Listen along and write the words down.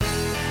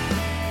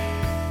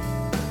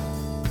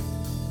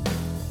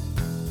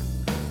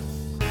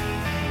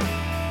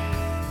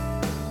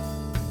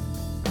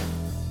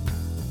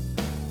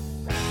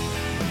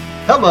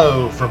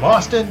Hello from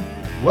Austin.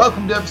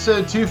 Welcome to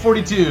episode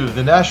 242 of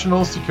the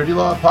National Security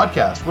Law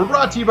Podcast. We're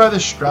brought to you by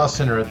the Strauss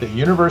Center at the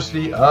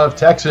University of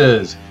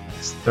Texas.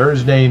 It's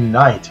Thursday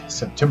night,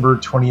 September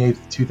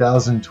 28th,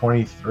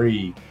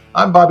 2023.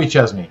 I'm Bobby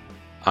Chesney.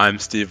 I'm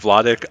Steve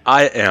Vladeck.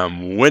 I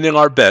am winning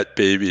our bet,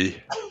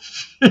 baby.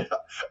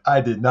 I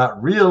did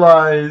not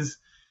realize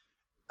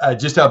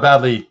just how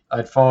badly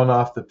I'd fallen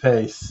off the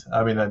pace.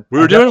 I mean, we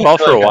were doing well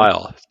for a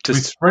while. We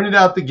sprinted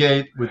out the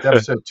gate with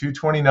episode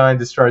 229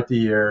 to start the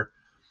year.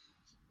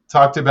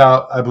 Talked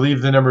about, I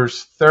believe, the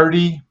number's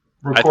 30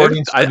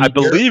 recordings. I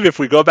believe if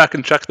we go back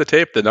and check the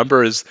tape, the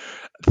number is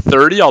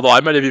 30, although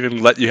I might have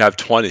even let you have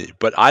 20.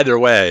 But either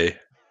way,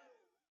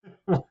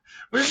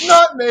 we've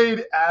not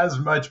made as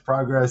much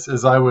progress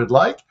as I would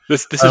like.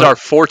 This is our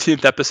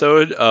 14th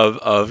episode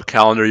of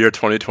calendar year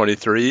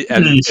 2023.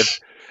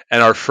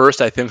 And our first,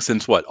 I think,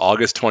 since what,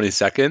 August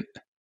 22nd?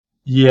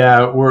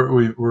 Yeah,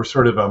 we're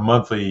sort of a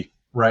monthly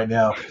right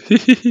now.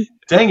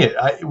 Dang it.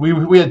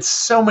 We had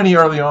so many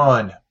early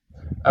on.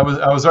 I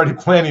was already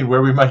planning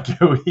where we might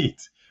go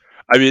eat.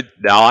 I mean,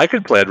 now I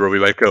can plan where we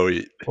might go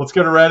eat. Let's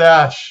go to Red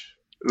Ash.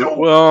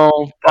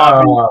 Well,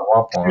 Bobby,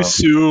 too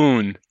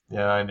soon.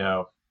 Yeah, I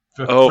know.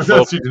 For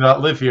those who do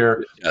not live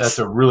here, yes. That's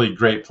a really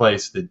great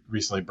place that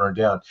recently burned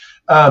down.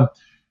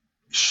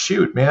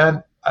 Shoot,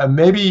 man.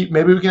 Maybe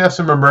we can have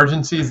some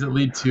emergencies that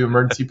lead to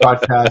emergency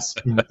podcasts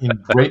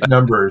in great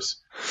numbers.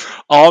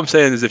 All I'm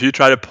saying is, if you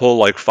try to pull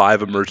like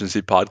 5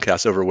 emergency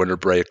podcasts over winter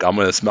break, I'm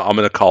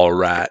gonna call a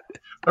rat.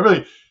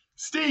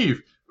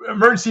 Steve,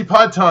 emergency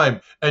pod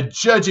time. A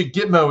judge at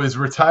Gitmo is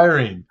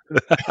retiring.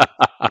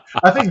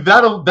 I think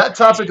that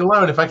topic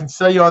alone, if I can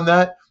sell you on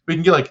that, we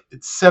can get like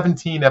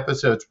 17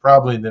 episodes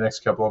probably in the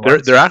next couple of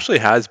months. There actually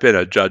has been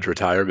a judge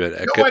retirement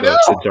at Gitmo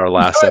since our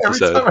last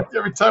episode.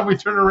 Every time we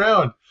turn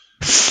around.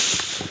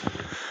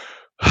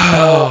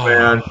 Oh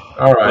man!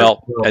 All right.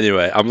 Well,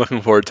 anyway, I'm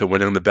looking forward to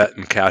winning the bet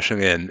and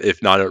cashing in.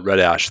 If not at Red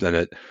Ash, then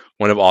at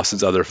one of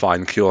Austin's other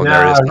fine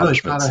culinary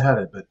establishments. I really thought I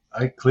had it, but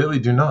I clearly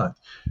do not.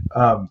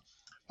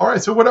 All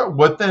right. So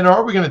what then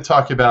are we going to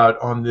talk about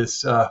on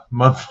this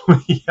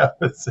monthly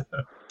episode?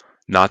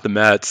 Not the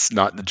Mets,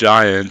 not the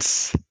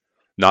Giants,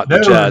 not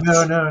the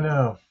Jets.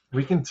 No.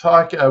 We can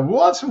talk.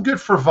 We'll have some good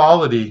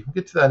frivolity. We'll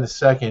get to that in a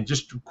second.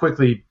 Just to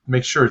quickly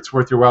make sure it's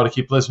worth your while to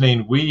keep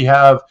listening. We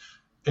have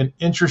an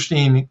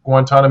interesting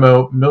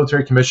Guantanamo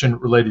Military Commission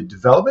related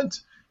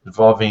development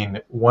involving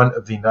one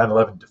of the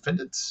 9/11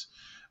 defendants.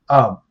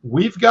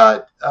 We've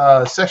got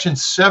Section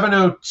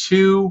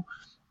 702,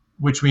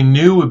 which we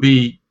knew would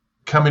be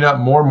coming up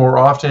more and more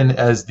often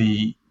as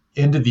the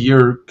end of the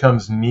year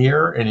comes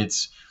near, and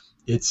it's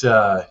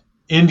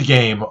end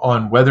game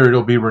on whether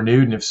it'll be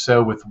renewed, and if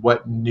so, with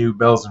what new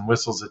bells and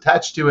whistles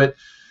attached to it.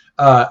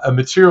 A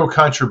material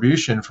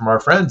contribution from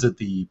our friends at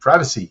the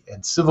Privacy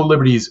and Civil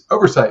Liberties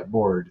Oversight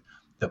Board,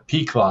 the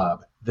PCLOB.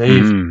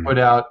 They've put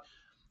out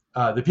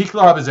the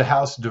PCLOB is a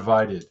House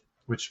divided,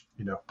 which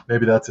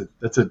maybe that's a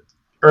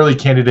early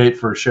candidate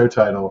for a show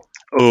title.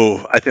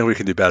 Oh, I think we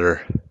can do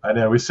better. I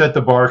know we set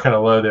the bar kind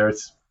of low there.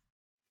 It's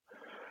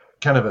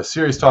kind of a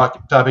serious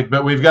topic,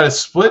 but we've got a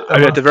split.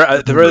 At the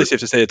very least, you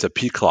have to say it's a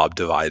PCLOB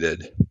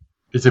divided.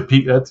 It's a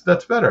P.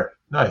 That's better.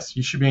 Nice.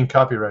 You should be in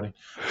copywriting.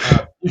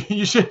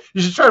 You should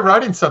try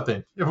writing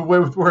something. You have a way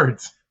with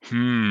words.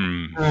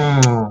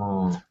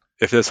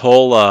 If this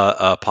whole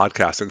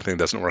podcasting thing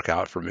doesn't work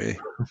out for me,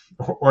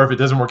 or if it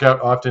doesn't work out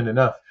often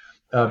enough,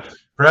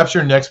 perhaps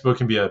your next book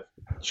can be a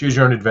choose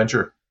your own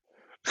adventure,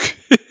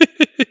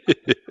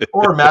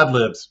 or Mad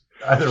Libs.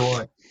 Either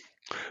one.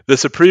 The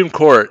Supreme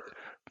Court.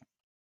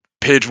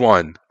 Page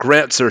 1,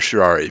 grant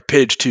certiorari.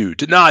 Page 2,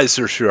 deny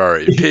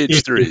certiorari.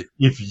 Page 3.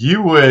 If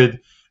you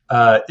would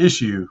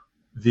issue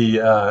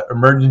the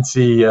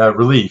emergency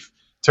relief,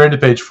 turn to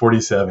page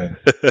 47.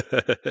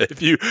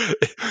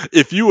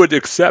 If you would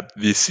accept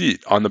the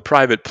seat on the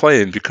private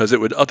plane because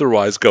it would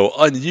otherwise go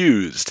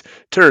unused,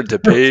 turn to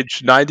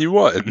page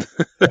 91.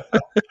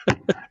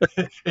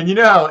 And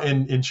how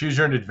in Choose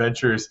Your Own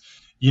Adventures,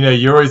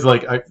 you're always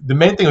like, the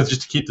main thing was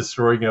just to keep the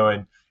story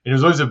going. And it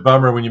was always a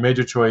bummer when you made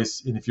your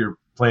choice, and if you're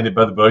playing it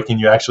by the book and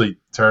you actually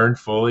turned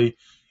fully,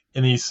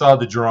 and then you saw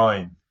the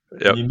drawing.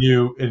 Yep. And you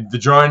knew, and the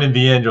drawing in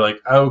the end, you're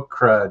like, oh,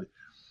 crud.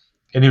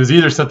 And it was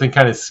either something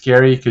kind of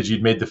scary because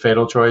you'd made the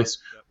fatal choice,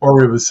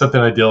 or it was something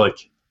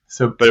idyllic.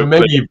 But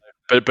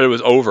it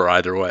was over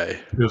either way.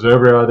 It was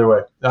over either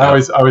way.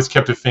 I always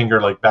kept a finger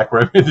like back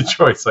where I made the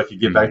choice, so I could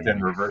get back there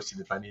and reverse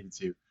it if I needed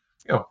to.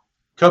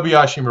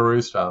 Kobayashi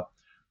Maru style.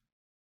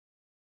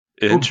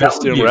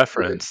 Interesting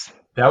reference.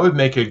 That would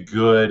make a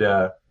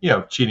good,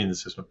 cheating the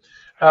system.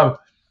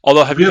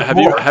 Although, have you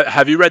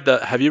read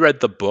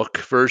the book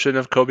version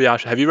of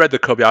Kobayashi? Have you read the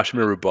Kobayashi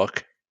Maru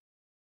book?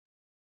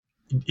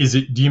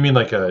 Do you mean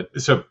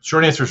so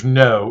short answer is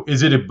no.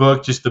 Is it a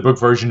book, just the book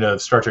version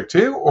of Star Trek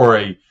 2, or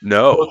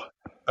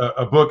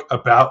a book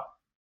about?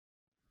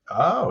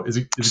 Oh, is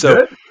it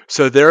good?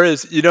 So there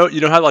is, how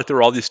there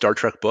were all these Star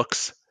Trek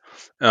books.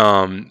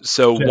 One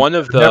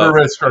of the never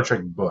read a Star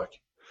Trek book.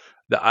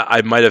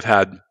 I might have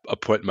had a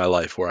point in my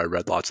life where I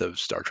read lots of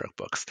Star Trek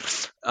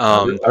books.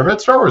 I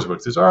read Star Wars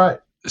books. It's all right.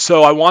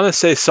 So I want to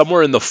say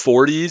somewhere in the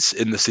 40s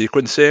in the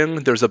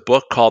sequencing, there's a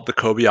book called the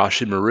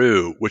Kobayashi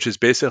Maru, which is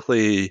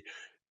basically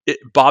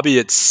Bobby.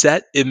 It's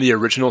set in the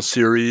original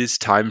series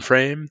time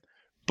frame,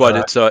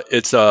 but Uh,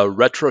 it's a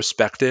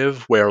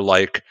retrospective where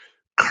like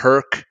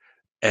Kirk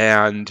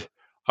and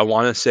I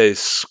want to say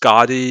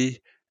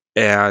Scotty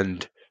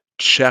and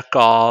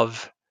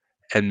Chekhov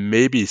and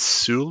maybe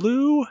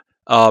Sulu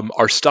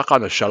are stuck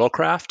on a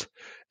shuttlecraft,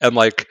 and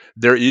like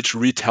they're each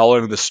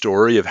retelling the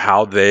story of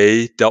how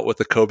they dealt with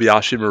the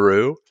Kobayashi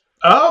Maru.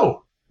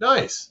 oh,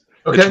 nice.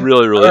 It's Okay.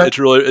 really, All really,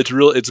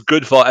 right. it's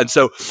good fun. And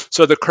so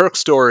the Kirk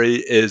story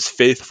is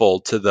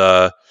faithful to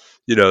the,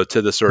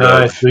 to the sort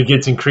Nice. of, It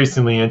gets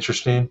increasingly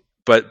interesting.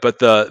 but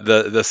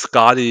the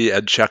Scotty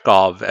and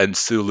Chekhov and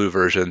Sulu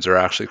versions are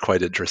actually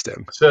quite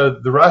interesting. So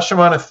the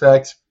Rashomon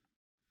effect,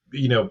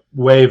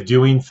 way of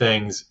doing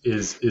things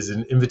is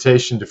an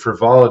invitation to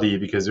frivolity,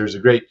 because there's a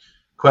great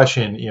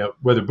question,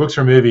 whether books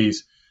or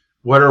movies,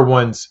 what are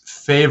one's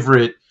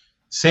favorite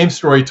same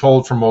story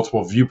told from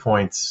multiple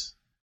viewpoints?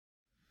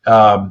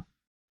 Um,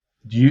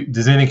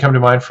 does anything come to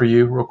mind for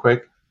you, real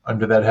quick,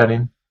 under that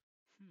heading?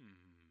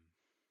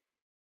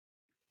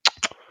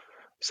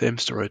 Same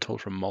story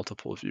told from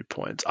multiple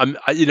viewpoints.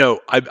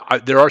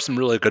 There are some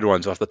really good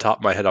ones off the top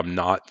of my head. I'm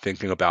not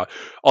thinking about.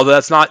 Although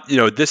that's not,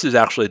 this is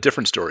actually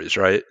different stories,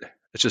 right?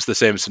 It's just the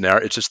same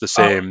scenario. It's just the Oh,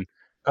 same.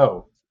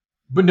 oh,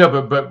 but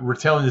no, but we're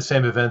telling the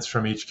same events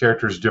from each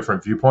character's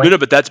different No, viewpoint. no,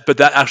 but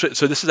that actually.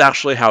 So this is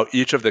actually how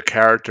each of the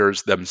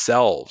characters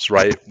themselves,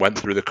 right, went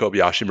through the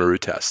Kobayashi Maru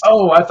test.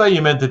 Oh, I thought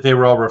you meant that they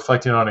were all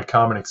reflecting on a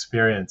common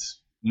experience.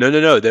 No,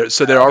 no, no. They're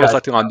I all got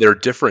reflecting on their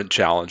different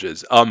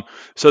challenges.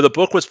 So the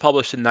book was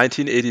published in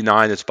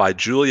 1989. It's by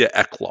Julia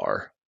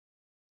Ecklar,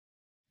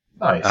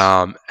 you.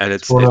 Nice. and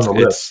It's going on the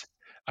list. it's.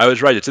 I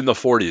was right. It's in the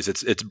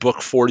 40s. It's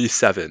book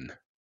 47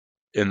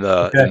 in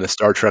Okay. the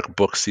Star Trek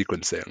book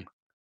sequencing.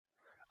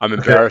 I'm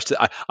Okay. embarrassed.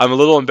 I'm a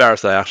little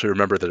embarrassed that I actually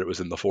remember that it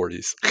was in the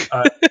 40s.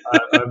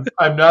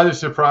 I'm neither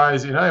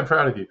surprised, and I am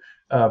proud of you.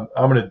 I'm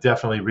going to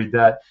definitely read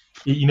that.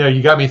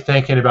 You got me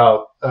thinking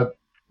about a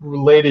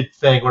related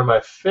thing. One of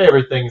my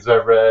favorite things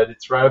I've read.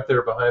 It's right up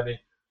there behind me.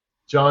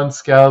 John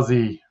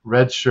Scalzi,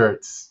 Red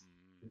Shirts.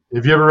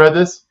 Have you ever read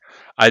this?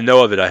 I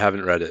know of it. I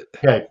haven't read it.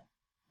 Okay,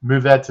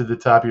 move that to the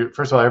top.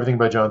 First of all, everything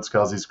by John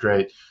Scalzi is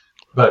great,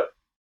 but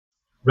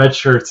Red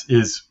Shirts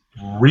is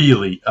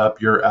really up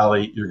your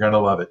alley. You're going to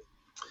love it.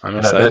 I'm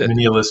And I bet excited.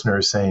 many a listener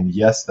is saying,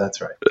 yes,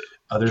 that's right.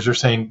 Others are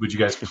saying, would you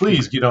guys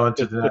please get on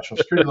to the national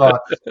security law?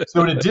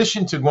 So in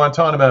addition to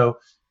Guantanamo,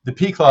 the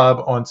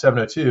PCLOB on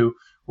 702,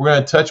 we're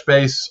going to touch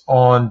base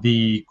on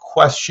the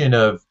question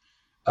of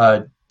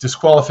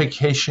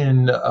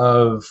disqualification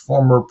of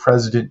former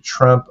President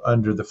Trump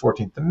under the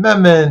 14th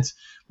Amendment,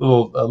 a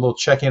little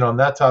check-in on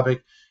that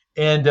topic.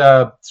 And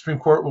Supreme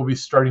Court will be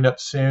starting up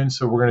soon,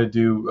 so we're going to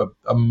do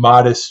a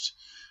modest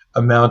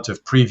amount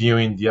of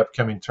previewing the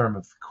upcoming term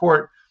of the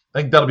court. I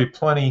think that'll be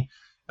plenty.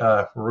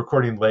 We're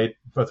recording late.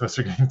 Both of us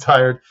are getting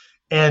tired.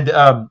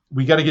 And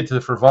we got to get to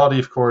the frivolity,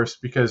 of course,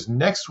 because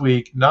next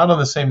week, not on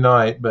the same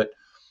night, but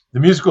the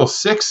musical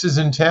Six is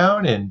in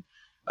town. And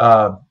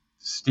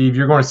Steve,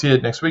 you're going to see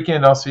it next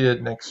weekend. I'll see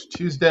it next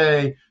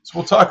Tuesday. So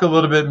we'll talk a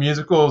little bit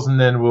musicals, and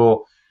then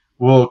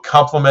we'll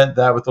complement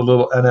that with a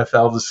little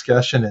NFL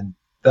discussion, and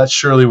that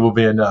surely will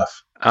be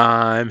enough.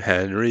 I'm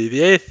Henry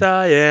VIII.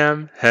 I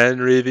am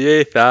Henry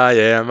VIII. I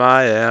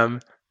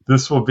am.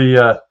 This will be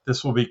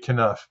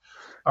enough.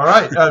 All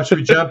right, should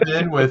we jump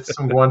in with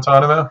some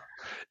Guantanamo?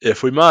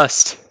 If we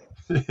must.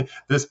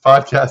 This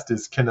podcast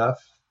is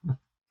enough.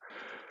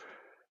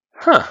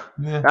 Huh.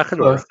 Yeah, That could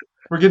close. work.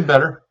 We're getting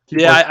better. Keep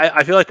Yeah, working.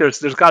 I feel like there's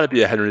got to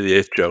be a Henry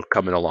VIII joke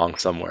coming along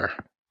somewhere.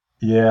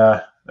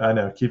 Yeah, I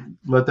know.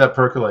 Let that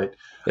percolate.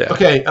 Yeah.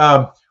 Okay,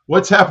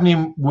 what's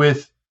happening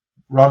with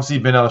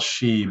Ramzi bin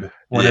al-Shib,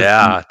 one of the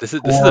Yeah. core This is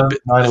kind of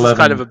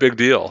 9/11 a big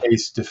deal.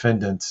 case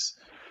defendants?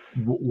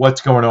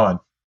 What's going on?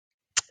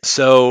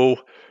 So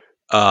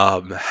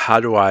how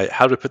do I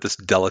put this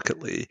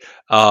delicately?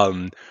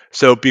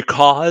 So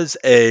because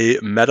a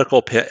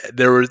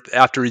there was,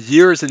 after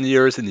years and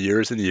years and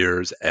years and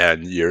years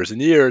and years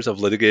and years of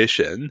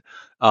litigation,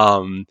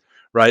 um,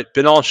 right,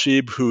 Bin Al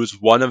Shib, who's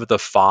one of the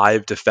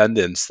five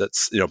defendants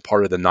that's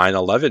part of the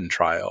 9/11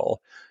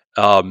 trial,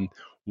 um,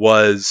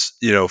 was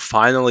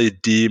finally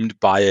deemed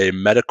by a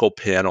medical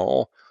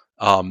panel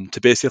to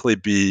basically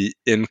be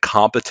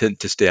incompetent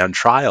to stand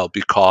trial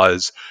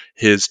because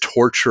his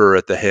torture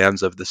at the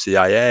hands of the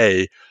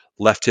CIA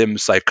left him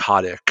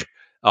psychotic,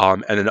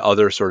 and in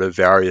other sort of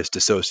various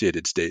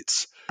dissociated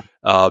states.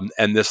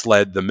 And this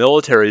led the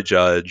military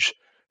judge,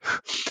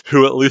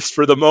 who at least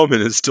for the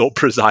moment is still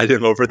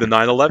presiding over the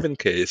 9/11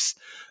 case.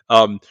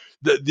 Um,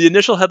 the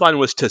initial headline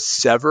was to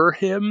sever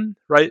him,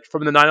 right,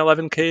 from the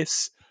 9/11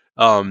 case.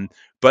 Um,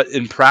 but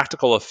in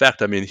practical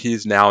effect, I mean,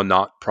 he's now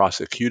not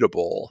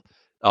prosecutable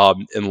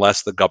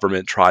unless the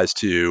government tries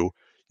to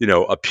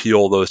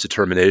appeal those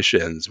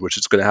determinations, which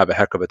it's going to have a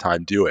heck of a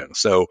time doing.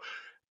 So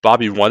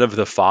Bobby, one of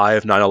the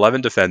 5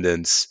 9/11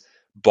 defendants,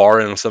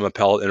 barring some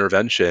appellate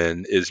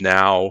intervention, is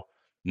now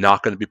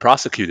not going to be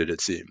prosecuted,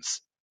 it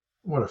seems.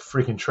 What a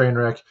freaking train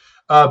wreck.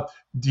 Uh,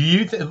 do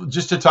you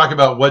just to talk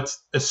about what's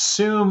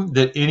assume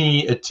that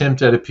any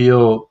attempt at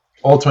appeal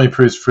ultimately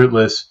proves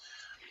fruitless?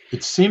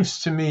 It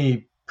seems to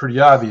me pretty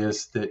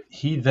obvious that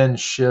he then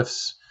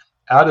shifts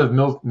out of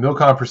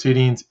Milcom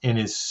proceedings and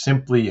is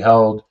simply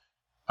held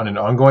on an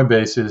ongoing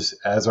basis,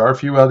 as are a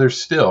few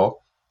others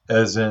still,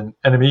 as an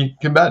enemy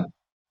combatant.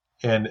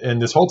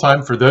 And this whole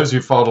time, for those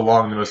who followed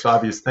along, the most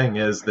obvious thing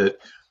is that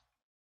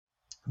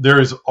there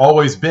has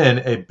always been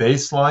a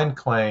baseline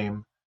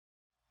claim,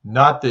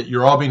 not that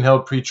you're all being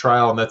held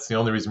pre-trial and that's the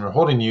only reason we're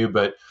holding you,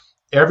 but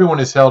everyone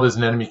is held as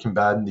an enemy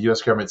combatant. The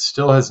U.S. government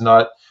still has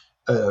not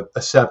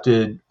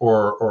accepted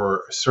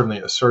or certainly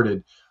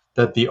asserted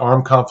that the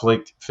armed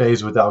conflict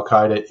phase with Al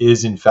Qaeda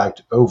is in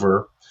fact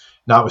over,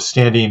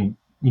 notwithstanding,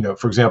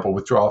 for example,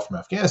 withdrawal from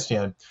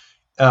Afghanistan.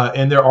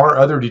 And there are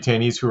other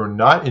detainees who are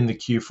not in the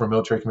queue for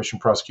military commission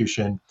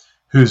prosecution,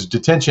 whose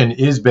detention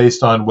is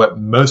based on what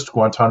most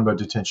Guantanamo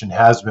detention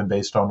has been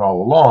based on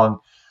all along,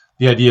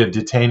 the idea of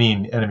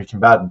detaining enemy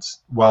combatants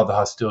while the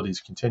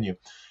hostilities continue.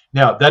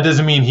 Now, that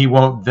doesn't mean he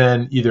won't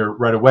then either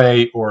right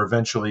away or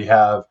eventually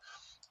have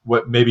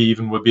what maybe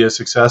even would be a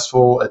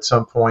successful at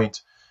some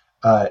point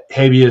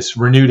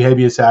renewed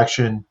habeas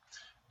action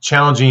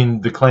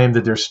challenging the claim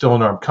that there's still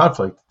an armed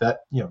conflict. That,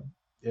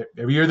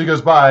 every year that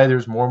goes by,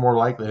 there's more and more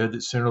likelihood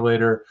that sooner or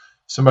later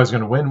somebody's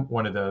going to win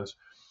one of those.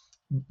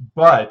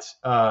 But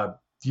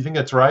do you think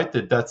that's right,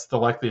 that that's the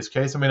likeliest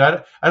case? I mean,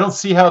 I don't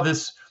see how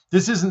this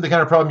isn't the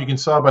kind of problem you can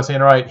solve by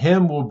saying, all right,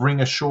 him will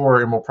bring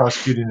ashore and we'll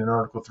prosecute in an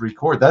Article 3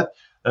 court.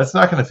 That's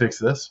not going to fix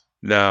this.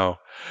 No,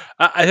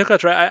 I think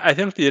that's right. I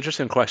think the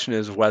interesting question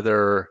is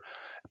whether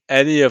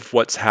any of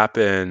what's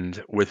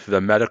happened with the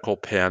medical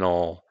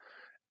panel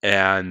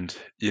and,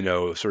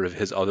 sort of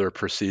his other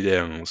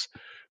proceedings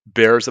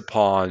bears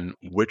upon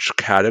which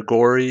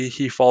category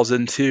he falls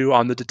into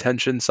on the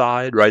detention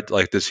side, right?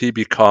 Like, does he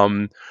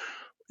become,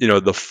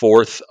 the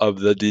fourth of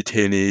the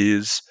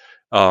detainees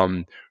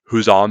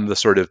who's on the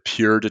sort of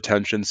pure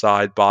detention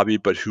side, Bobby,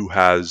 but who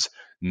has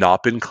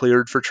not been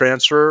cleared for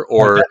transfer? Right,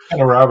 Or that's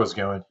kind of where I was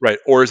going. right,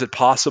 or is it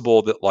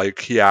possible that, like,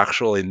 he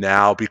actually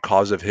now,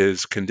 because of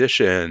his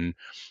condition,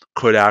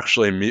 could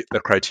actually meet the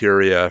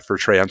criteria for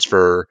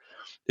transfer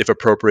if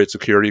appropriate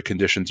security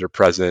conditions are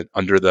present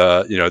under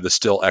the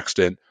still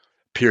extant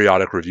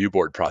periodic review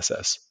board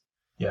process?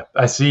 Yeah,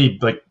 I see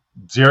like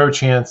zero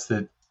chance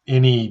that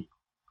any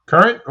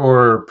current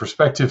or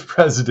prospective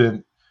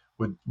president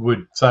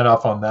would sign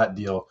off on that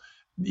deal.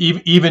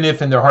 Even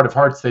if in their heart of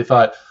hearts they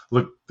thought,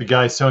 look, the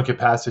guy's so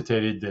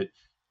incapacitated that,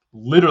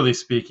 literally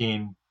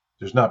speaking,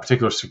 there's not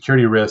particular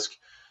security risk.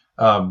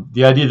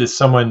 The idea that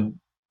someone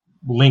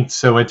linked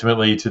so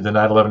intimately to the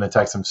 9/11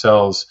 attacks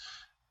themselves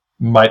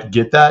might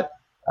get that.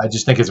 I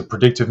just think as a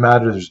predictive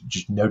matter, there's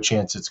just no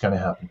chance it's going to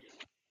happen.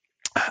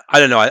 I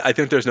don't know. I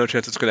think there's no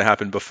chance it's going to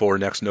happen before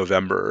next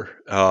November.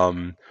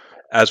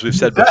 As we've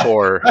said That,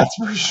 before, that's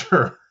for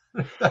sure.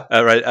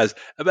 right? As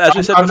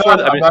we said I'm before,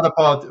 not. I'm not a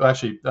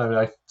politician.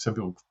 Actually, some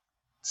people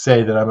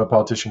say that I'm a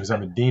politician because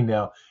I'm a dean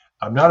now.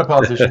 I'm not a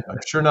politician. I'm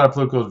sure not a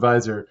political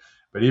advisor.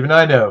 But even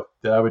I know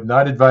that I would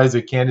not advise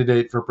a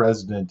candidate for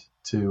president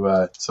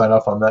to sign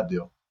off on that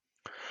deal.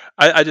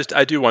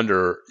 I do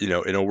wonder,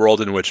 in a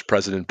world in which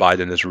President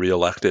Biden is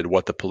reelected,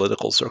 what the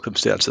political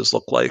circumstances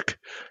look like,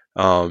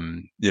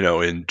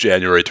 in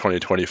January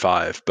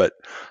 2025. But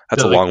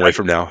that's So a long way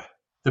from now.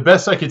 the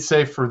best I could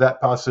say for that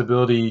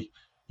possibility,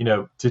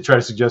 to try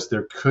to suggest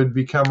there could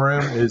become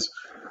room is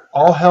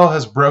all hell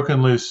has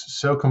broken loose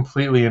so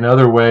completely in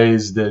other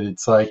ways that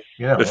it's like,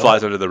 It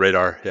flies under the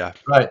radar. Yeah.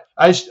 right.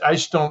 I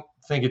just don't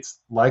think it's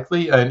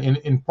likely, and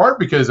in part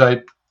because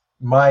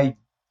my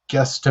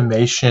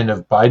guesstimation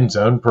of Biden's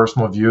own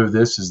personal view of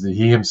this is that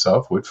he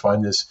himself would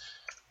find this,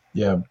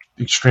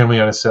 extremely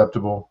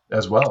unacceptable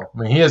as well. I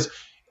mean, he has,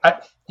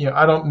 I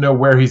don't know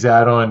where he's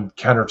at on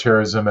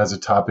counterterrorism as a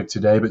topic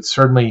today, but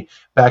certainly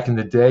back in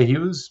the day, he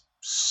was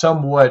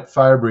somewhat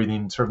fire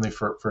breathing, certainly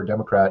for a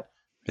Democrat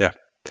Yeah.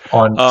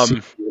 on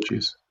Um,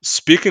 issues.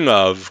 Speaking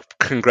of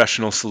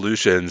congressional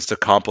solutions to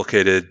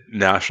complicated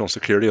national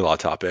security law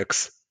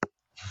topics,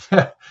 is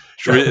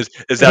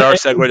that our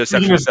segue to Section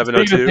Speaking of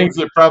 702? things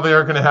that probably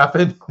aren't going to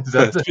happen, is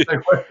that the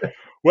segue?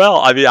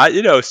 Well, I mean,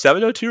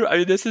 702. I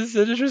mean, this is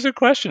an interesting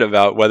question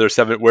about where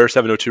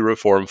 702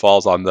 reform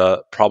falls on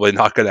the probably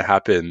not going to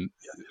happen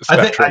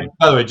spectrum.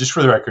 By the way, just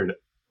for the record,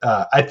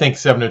 I think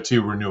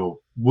 702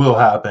 renewal will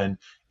happen.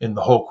 In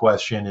the whole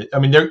question, I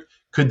mean,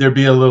 could there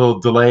be a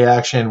little delay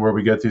action where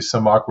we go through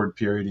some awkward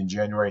period in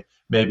January?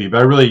 Maybe,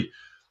 but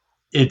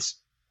it's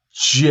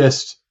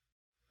just,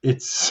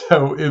 it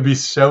would be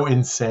so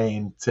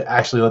insane to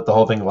actually let the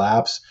whole thing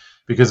lapse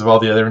because of all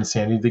the other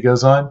insanity that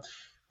goes on.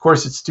 Of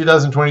course, it's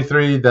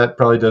 2023. That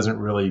probably doesn't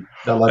really.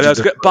 That logic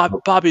doesn't really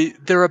Bobby,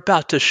 they're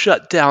about to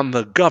shut down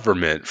the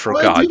government, for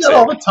Well, they do God's that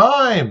all sake. the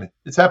time.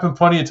 It's happened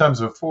plenty of times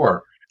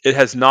before. It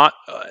has not.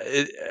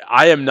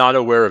 I am not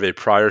aware of a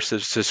prior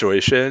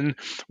situation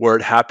where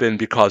it happened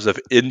because of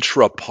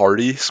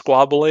intra-party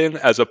squabbling,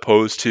 as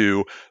opposed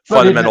to But it has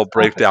fundamental happened.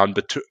 breakdown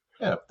between.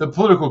 Yeah, the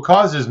political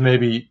causes may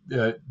be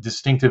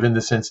distinctive in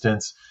this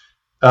instance,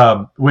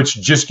 which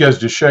just goes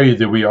to show you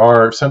that we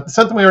are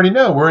something we already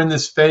know. We're in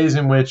this phase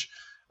in which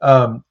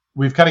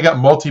we've kind of got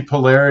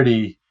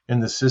multipolarity in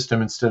the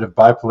system instead of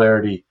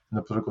bipolarity in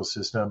the political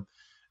system.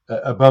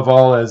 Above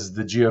all, as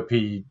the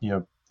GOP,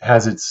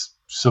 has its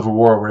civil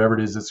war or whatever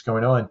it is that's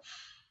going on.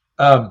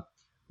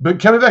 But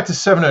coming back to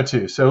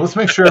 702, so let's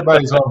make sure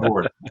everybody's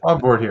on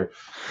board here.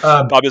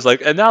 Bob is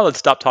like, and now let's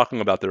stop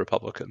talking about the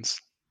Republicans.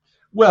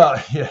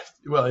 Well, yeah.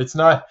 Well, it's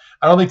not.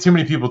 I don't think too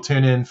many people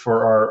tune in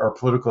for our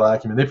political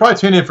acumen. They probably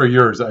tune in for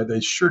yours.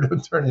 They sure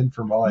don't tune in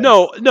for mine.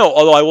 No.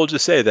 Although I will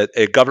just say that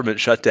a government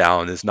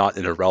shutdown is not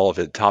an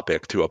irrelevant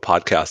topic to a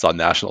podcast on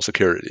national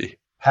security.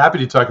 Happy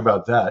to talk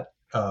about that.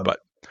 But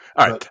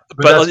all right,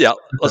 but yeah,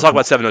 let's talk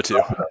about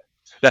 702.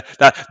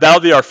 That'll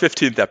be our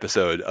 15th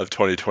episode of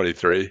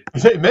 2023.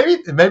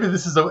 Maybe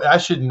this is. I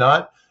should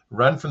not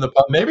run from the.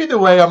 Maybe the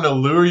way I'm going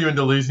to lure you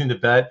into losing the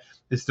bet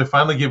is to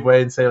finally give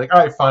way and say, like, all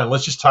right, fine,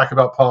 let's just talk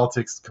about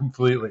politics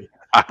completely.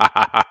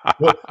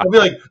 Well, I'll be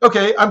like,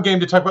 okay, I'm game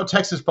to talk about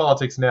Texas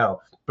politics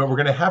now, but we're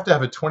going to have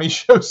a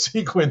 20-show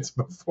sequence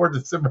before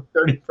December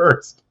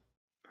 31st.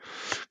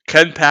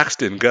 Ken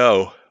Paxton,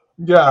 go.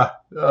 Yeah,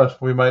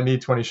 we might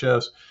need 20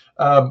 shows.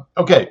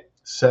 Okay,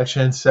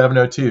 section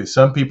 702.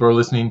 Some people are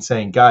listening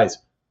saying, guys,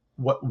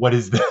 what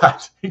is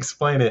that?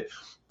 Explain it.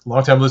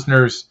 Longtime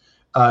listeners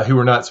who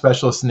are not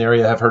specialists in the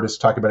area have heard us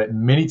talk about it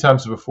many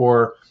times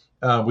before.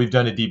 We've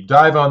done a deep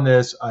dive on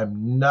this.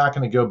 I'm not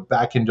going to go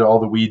back into all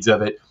the weeds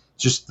of it.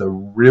 Just the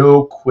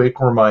real quick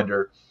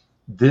reminder.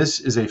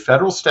 This is a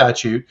federal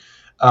statute.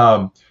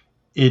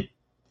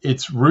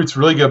 Its roots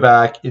really go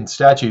back in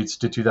statutes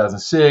to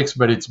 2006,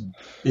 but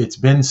it's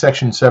been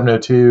Section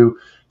 702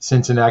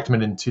 since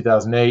enactment in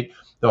 2008.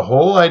 The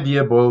whole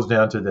idea boils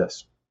down to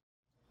this.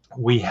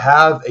 We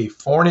have a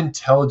foreign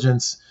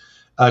intelligence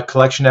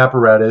collection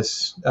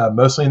apparatus,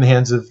 mostly in the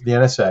hands of the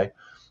NSA.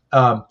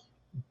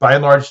 By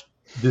and large,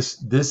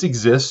 this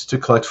exists to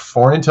collect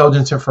foreign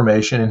intelligence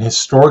information, and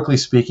historically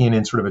speaking,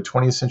 in sort of a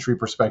 20th century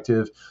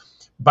perspective,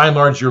 by and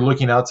large, you're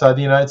looking outside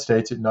the United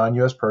States at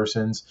non-U.S.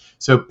 persons.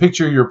 So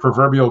picture your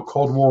proverbial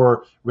Cold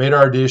War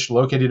radar dish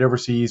located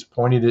overseas,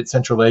 pointed at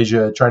Central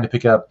Asia, trying to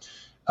pick up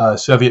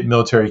Soviet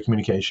military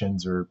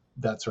communications or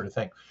that sort of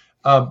thing.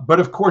 But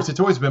of course, it's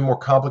always been more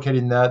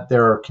complicated than that.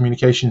 There are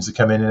communications that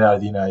come in and out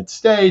of the United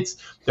States.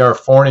 There are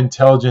foreign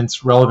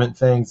intelligence relevant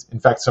things. In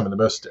fact, some of the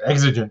most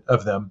exigent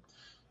of them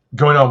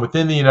going on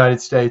within the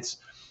United States.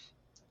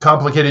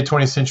 Complicated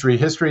 20th century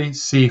history.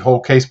 See whole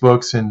case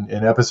books and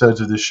episodes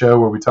of this show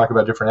where we talk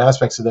about different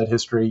aspects of that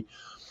history.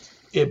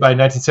 By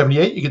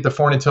 1978, you get the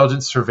Foreign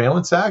Intelligence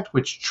Surveillance Act,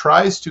 which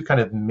tries to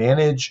kind of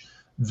manage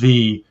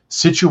the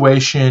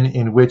situation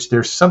in which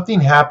there's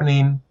something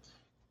happening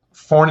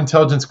foreign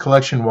intelligence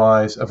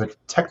collection-wise of a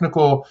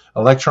technical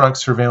electronic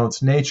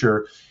surveillance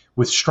nature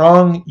with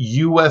strong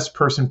U.S.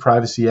 person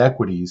privacy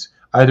equities,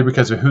 either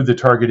because of who the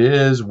target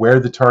is, where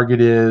the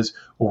target is,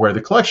 or where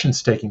the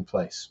collection's taking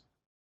place.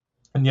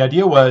 And the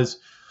idea was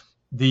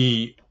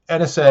the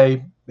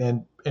NSA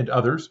and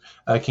others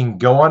can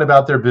go on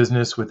about their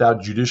business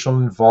without judicial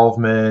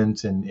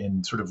involvement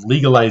and sort of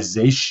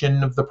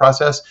legalization of the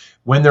process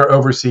when they're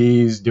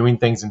overseas doing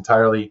things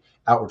entirely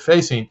outward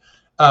facing.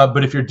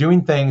 But if you're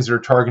doing things that are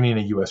targeting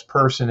a U.S.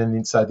 person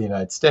inside the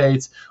United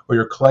States, or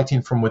you're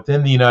collecting from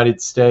within the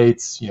United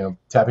States,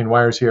 tapping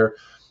wires here,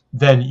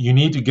 then you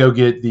need to go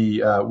get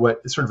the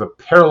what sort of a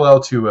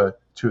parallel to a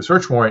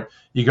search warrant.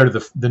 You go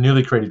to the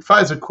newly created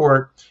FISA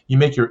court. You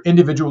make your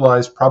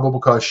individualized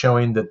probable cause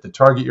showing that the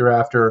target you're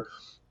after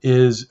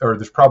is, or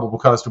there's probable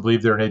cause to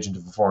believe they're an agent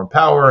of a foreign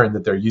power and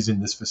that they're using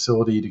this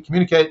facility to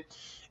communicate,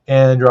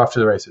 and you're off to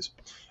the races.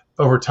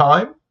 Over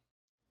time,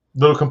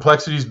 little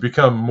complexities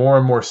become more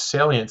and more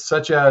salient,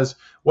 such as,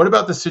 what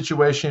about the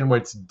situation where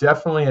it's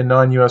definitely a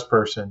non-U.S.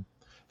 person?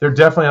 They're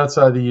definitely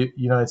outside the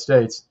United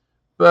States,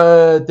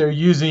 but they're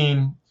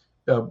using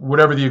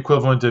whatever the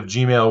equivalent of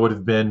Gmail would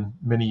have been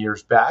many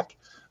years back.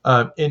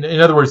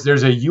 In other words,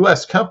 there's a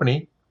U.S.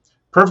 company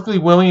perfectly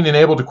willing and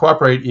able to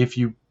cooperate if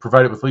you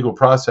provide it with legal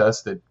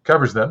process that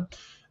covers them.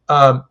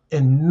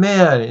 And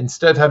man,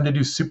 instead of having to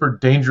do super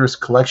dangerous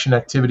collection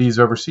activities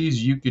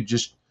overseas, you could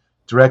just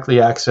directly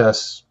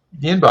access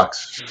the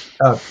inbox.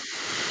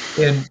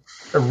 And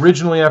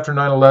originally after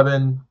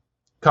 9/11,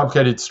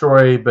 complicated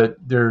story, but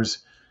there's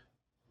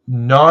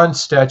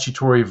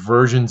non-statutory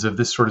versions of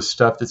this sort of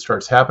stuff that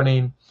starts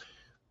happening.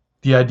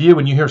 The idea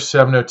when you hear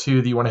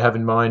 702 that you want to have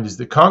in mind is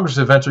that Congress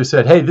eventually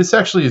said, hey, this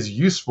actually is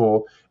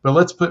useful, but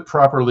let's put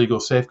proper legal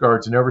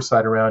safeguards and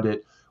oversight around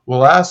it.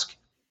 We'll ask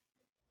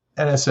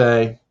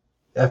NSA,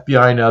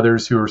 FBI, and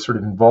others who are sort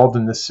of involved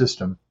in this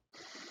system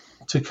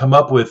to come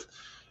up with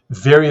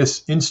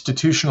various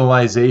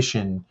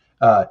institutionalization,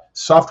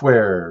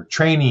 software,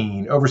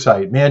 training,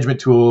 oversight,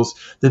 management tools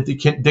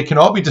that can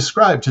all be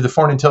described to the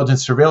Foreign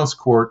Intelligence Surveillance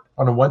Court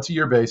on a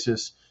once-a-year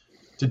basis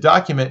to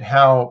document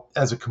how,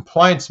 as a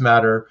compliance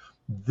matter,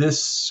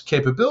 this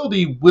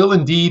capability will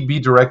indeed be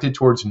directed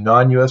towards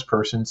non-US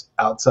persons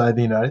outside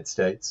the United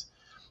States.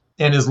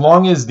 And as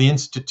long as the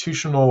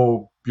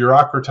institutional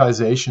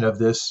bureaucratization of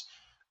this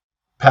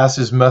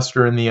passes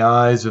muster in the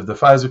eyes of the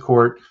FISA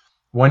court,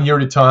 1 year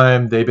at a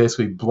time, they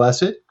basically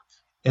bless it.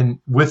 And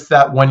with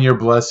that 1 year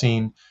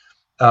blessing,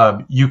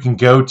 you can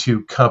go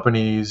to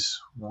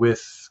companies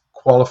with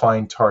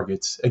qualifying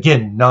targets.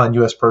 Again,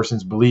 non-US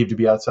persons believed to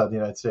be outside the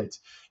United States.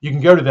 You can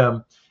go to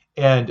them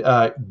and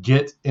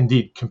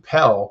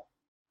compel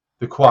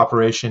the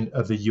cooperation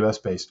of the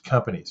US-based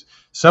companies.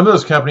 Some of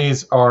those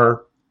companies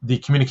are the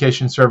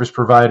communication service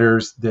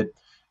providers that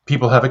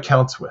people have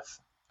accounts with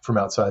from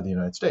outside the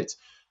United States.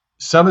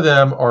 Some of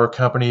them are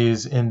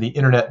companies in the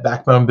internet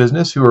backbone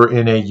business who are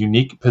in a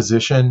unique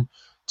position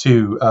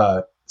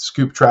to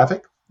scoop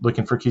traffic,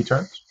 looking for key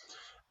terms.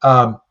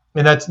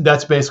 And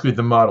that's basically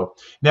the model.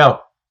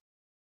 Now,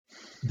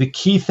 the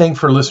key thing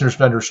for listeners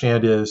to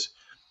understand is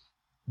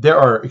there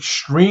are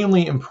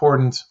extremely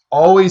important,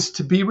 always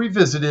to be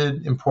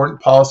revisited, important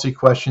policy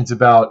questions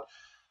about,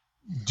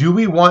 do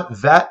we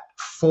want that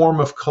form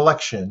of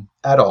collection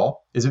at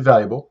all? Is it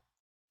valuable?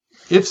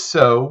 If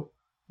so,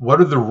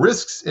 what are the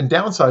risks and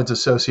downsides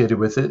associated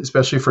with it,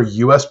 especially for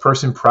U.S.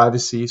 person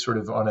privacy, sort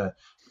of on a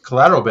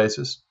collateral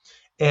basis?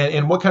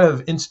 And what kind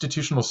of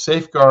institutional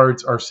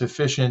safeguards are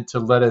sufficient to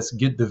let us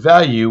get the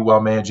value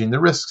while managing the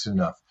risks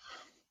enough?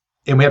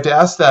 And we have to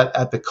ask that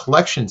at the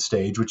collection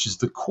stage, which is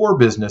the core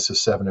business of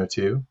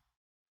 702.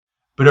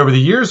 But over the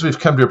years, we've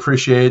come to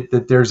appreciate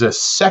that there's a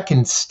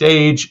second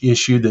stage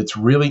issue that's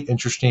really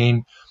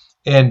interesting,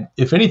 and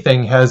if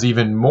anything, has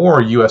even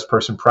more U.S.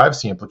 person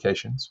privacy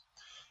implications.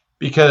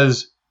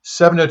 Because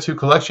 702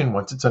 collection,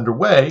 once it's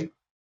underway,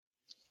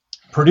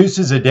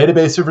 produces a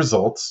database of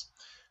results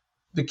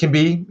that can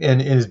be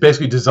and is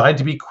basically designed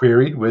to be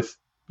queried with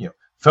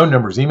phone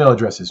numbers, email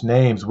addresses,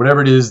 names, whatever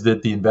it is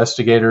that the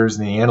investigators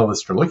and the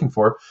analysts are looking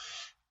for.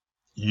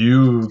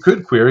 You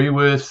could query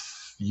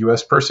with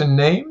U.S. person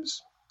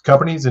names,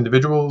 companies,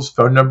 individuals,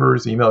 phone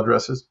numbers, email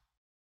addresses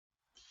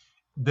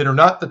that are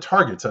not the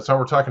targets. That's not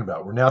what we're talking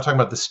about. We're now talking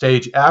about the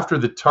stage after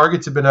the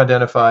targets have been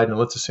identified, and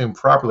let's assume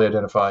properly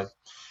identified,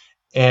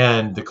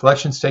 and the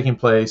collection's taking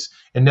place,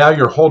 and now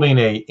you're holding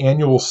an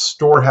annual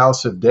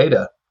storehouse of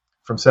data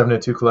from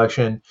 702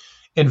 collection,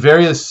 and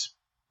various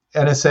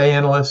NSA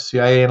analysts,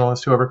 CIA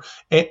analysts, whoever,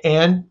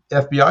 and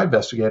FBI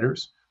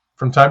investigators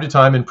from time to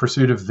time in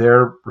pursuit of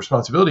their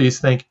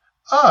responsibilities think,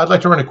 I'd like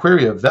to run a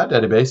query of that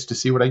database to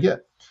see what I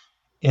get.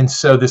 And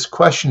so this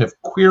question of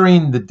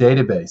querying the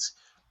database,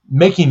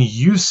 making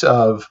use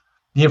of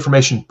the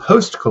information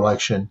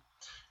post-collection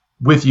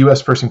with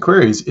U.S. person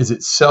queries is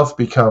itself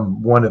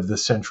become one of the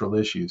central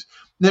issues.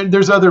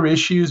 There's other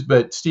issues,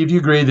 but Steve, do you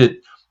agree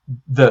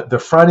that the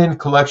front-end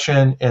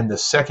collection and the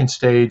second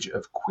stage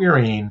of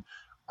querying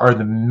are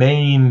the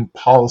main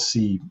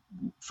policy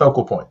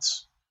focal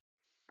points?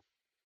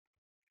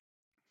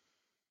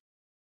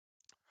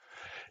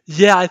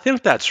 Yeah, I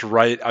think that's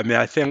right. I mean,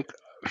 I think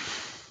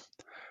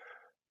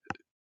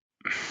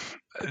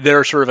there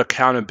are sort of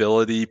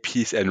accountability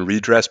piece and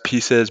redress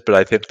pieces, but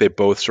I think they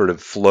both sort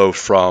of flow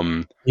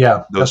from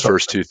those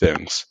first two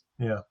things.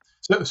 Yeah.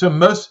 So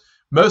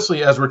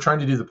mostly as we're trying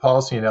to do the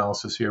policy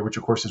analysis here, which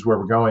of course is where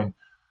we're going,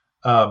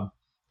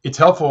 it's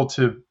helpful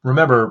to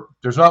remember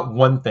there's not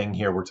one thing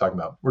here we're talking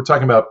about. We're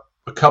talking about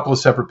a couple of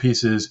separate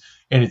pieces,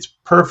 and it's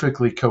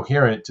perfectly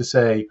coherent to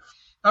say,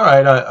 all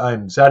right,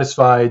 I'm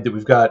satisfied that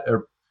we've got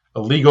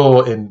a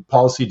legal and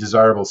policy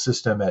desirable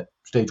system at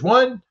stage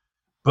one,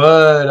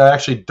 but I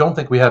actually don't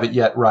think we have it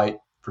yet right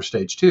for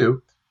stage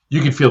two.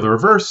 You could feel the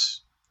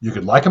reverse. You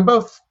could like them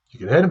both. You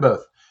could hate them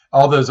both.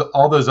 All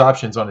those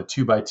options on a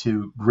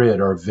 2x2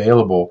 grid are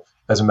available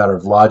as a matter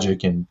of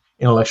logic and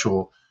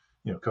intellectual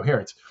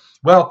coherence.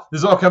 Well, this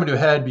is all coming to a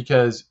head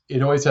because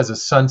it always has a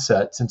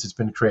sunset since it's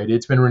been created.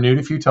 It's been renewed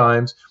a few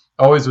times,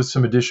 always with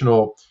some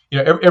additional,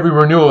 every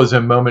renewal is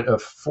a moment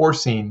of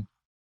forcing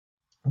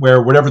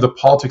where whatever the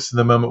politics of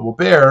the moment will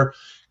bear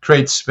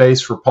creates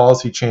space for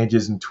policy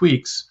changes and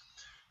tweaks.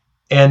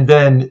 And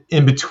then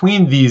in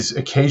between these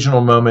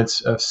occasional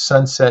moments of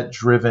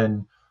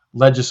sunset-driven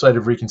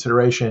legislative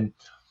reconsideration,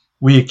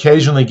 we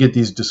occasionally get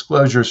these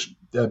disclosures,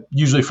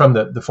 usually from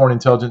the Foreign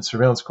Intelligence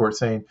Surveillance Court,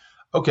 saying,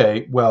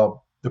 okay,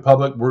 well, the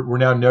public, we're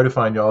now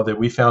notifying y'all that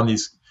we found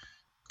these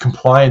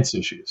compliance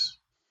issues.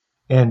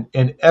 And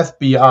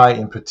FBI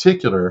in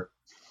particular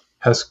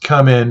has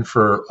come in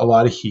for a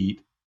lot of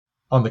heat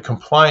on the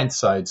compliance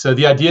side. So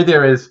the idea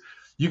there is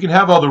you can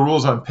have all the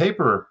rules on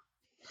paper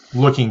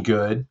looking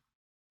good,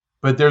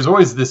 but there's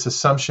always this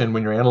assumption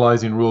when you're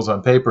analyzing rules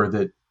on paper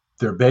that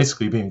they're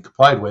basically being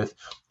complied with.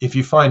 If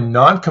you find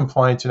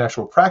non-compliance in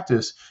actual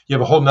practice, you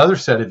have a whole other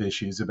set of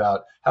issues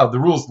about how the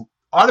rules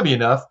ought to be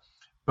enough,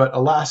 but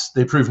alas,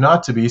 they prove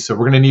not to be. So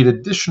we're going to need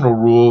additional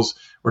rules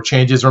or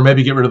changes, or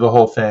maybe get rid of the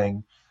whole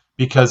thing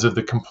because of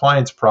the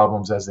compliance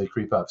problems as they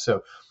creep up.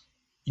 So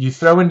you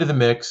throw into the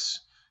mix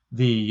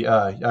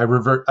I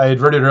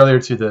adverted earlier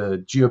to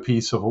the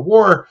GOP Civil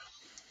War.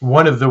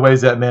 one of the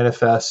ways that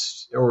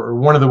manifests, or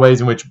one of the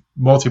ways in which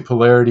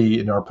multipolarity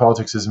in our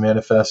politics is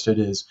manifested,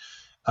 is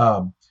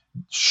um,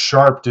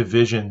 sharp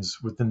divisions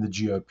within the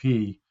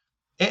GOP,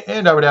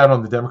 and I would add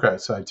on the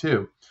Democrat side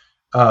too,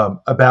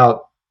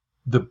 about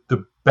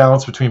the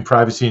balance between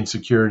privacy and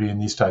security and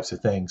these types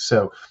of things.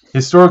 So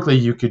historically,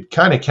 you could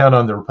kind of count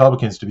on the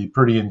Republicans to be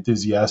pretty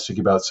enthusiastic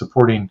about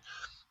supporting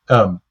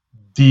um,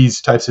 these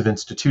types of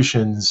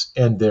institutions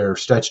and their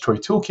statutory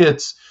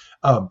toolkits.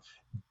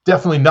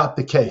 Definitely not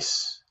the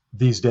case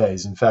these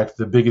days. In fact,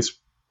 the biggest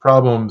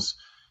problems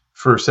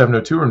for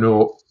 702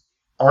 renewal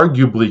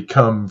arguably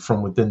come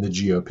from within the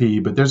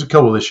GOP, but there's a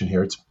coalition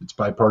here. It's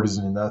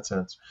bipartisan in that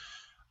sense.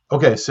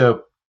 Okay,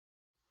 so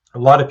a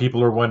lot of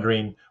people are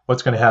wondering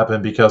what's going to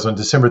happen because on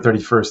December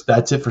 31st,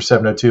 that's it for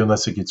 702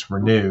 unless it gets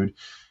renewed.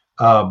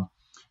 Um,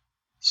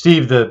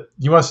 Steve,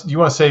 you want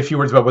to say a few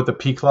words about what the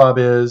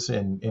PCLOB is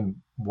and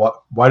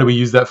why do we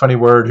use that funny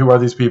word? Who are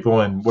these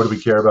people and what do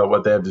we care about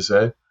what they have to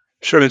say?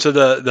 Sure. I mean, so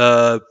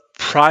the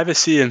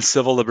Privacy and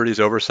Civil Liberties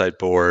Oversight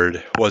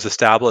Board was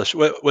established.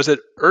 Was it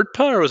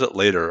IRTPA or was it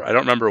later? I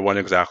don't remember when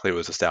exactly it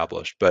was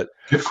established, but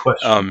Good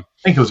question. um,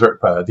 I think it was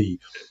the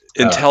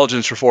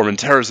Intelligence Reform and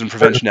Terrorism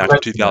Prevention Act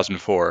of prevention.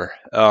 2004.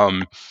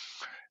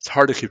 It's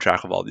hard to keep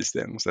track of all these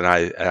things, and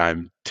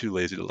I'm too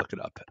lazy to look it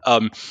up.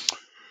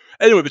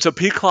 Anyway, but so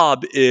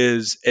PCLOB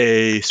is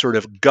a sort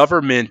of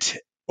government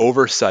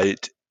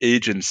oversight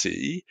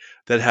agency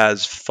that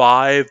has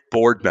 5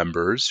 board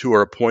members who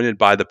are appointed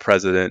by the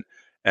president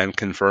and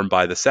confirmed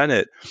by the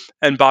Senate.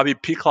 And Bobby,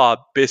 PCLOB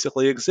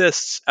basically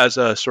exists as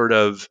a sort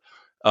of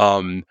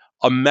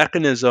a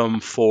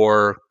mechanism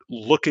for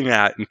looking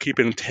at and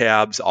keeping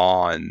tabs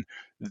on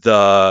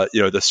the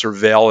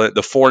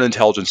foreign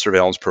intelligence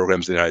surveillance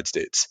programs in the United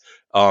States.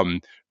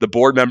 The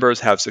board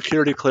members have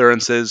security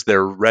clearances.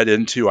 They're read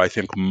into, I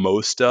think,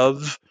 most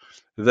of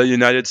the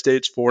United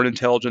States foreign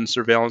intelligence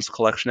surveillance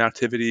collection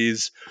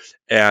activities,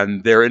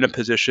 and they're in a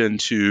position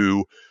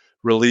to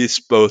release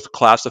both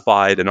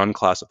classified and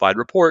unclassified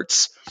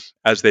reports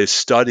as they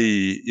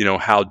study,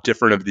 how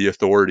different of the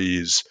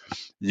authorities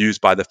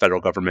used by the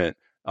federal government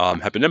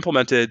have been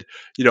implemented.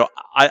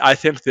 I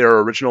think their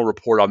original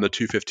report on the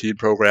 215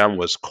 program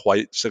was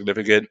quite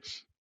significant.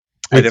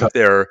 I Big time.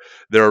 think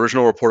their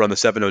original report on the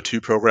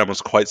 702 program was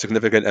quite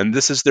significant, and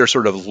this is their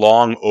sort of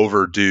long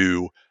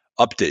overdue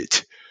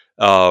update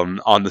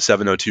on the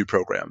 702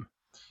 program.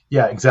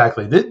 Yeah,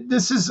 exactly.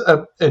 This is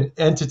an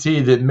entity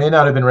that may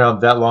not have been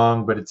around that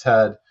long, but it's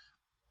had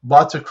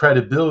lots of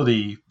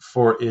credibility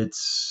for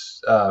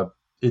its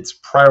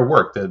prior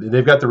work.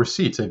 They've got the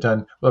receipts. They've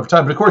done well over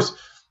time. But of course,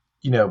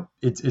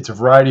 it's a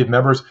variety of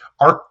members.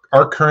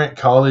 Our current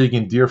colleague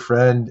and dear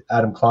friend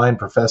Adam Klein,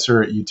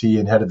 professor at UT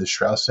and head of the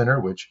Strauss Center,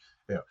 which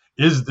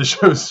is the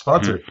show's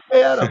sponsor.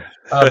 Hey, Adam,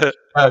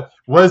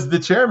 was the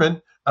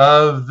chairman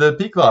of the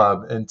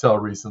PCLOB until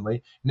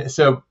recently.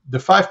 So the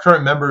 5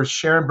 current members: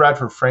 Sharon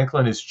Bradford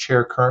Franklin is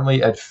chair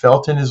currently. Ed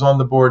Felton is on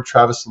the board.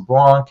 Travis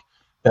LeBlanc,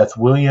 Beth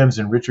Williams,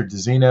 and Richard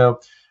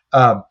DeZino.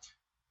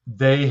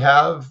 They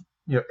have,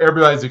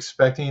 everybody's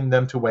expecting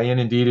them to weigh in.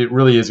 Indeed, it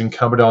really is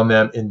incumbent on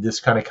them in this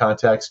kind of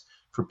context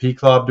for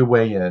PCLOB to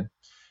weigh in.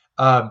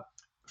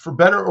 For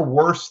better or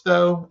worse,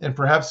 though, and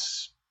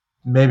perhaps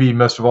maybe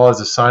most of all as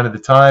a sign of the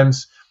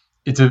times,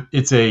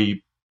 it's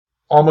a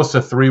almost a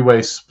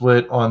 3-way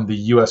split on the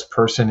U.S.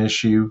 person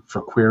issue for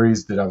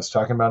queries that I was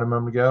talking about a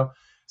moment ago.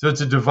 So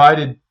it's a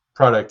divided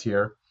product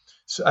here.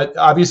 So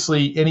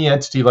obviously, any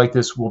entity like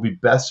this will be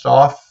best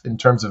off in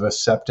terms of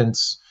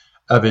acceptance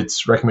of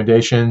its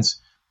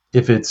recommendations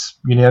if it's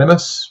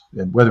unanimous,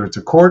 and whether it's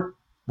a court,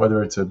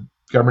 whether it's a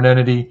government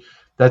entity.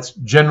 That's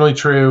generally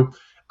true.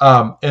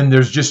 And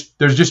there's just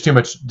too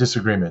much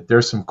disagreement.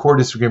 There's some core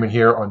disagreement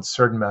here on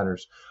certain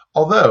matters.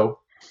 Although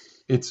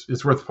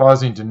it's worth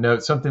pausing to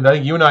note something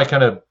that you and I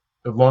kind of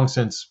have long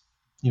since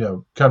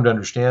come to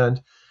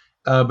understand,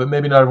 but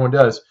maybe not everyone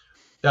does.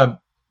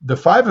 The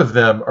 5 of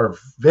them are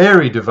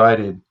very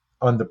divided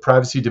on the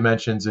privacy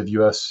dimensions of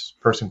U.S.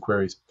 person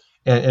queries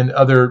and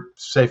other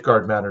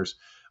safeguard matters.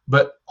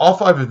 But all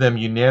 5 of them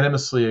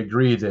unanimously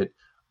agree that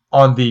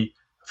on the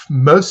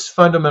most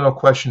fundamental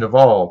question of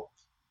all,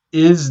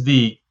 is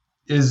the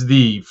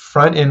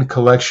front end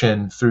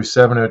collection through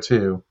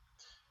 702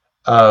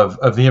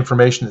 of the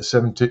information that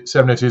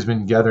 702 has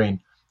been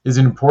gathering, is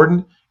it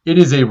important? It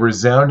is a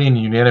resounding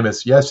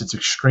unanimous yes. It's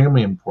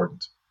extremely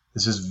important.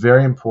 This is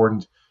very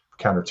important for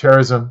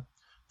counterterrorism,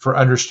 for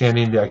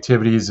understanding the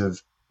activities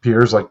of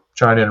peers like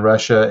China and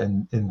Russia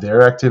and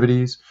their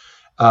activities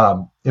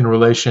in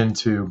relation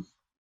to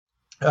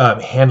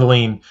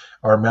handling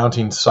our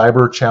mounting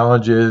cyber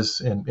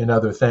challenges and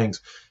other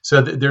things.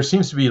 So there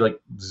seems to be like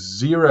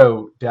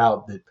zero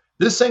doubt that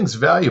this thing's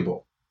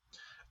valuable.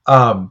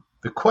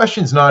 The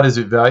question's not, is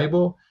it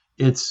valuable?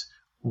 It's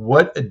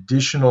what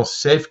additional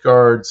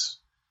safeguards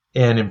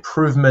and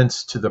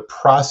improvements to the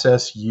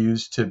process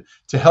used to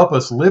help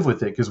us live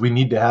with it, because we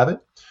need to have it.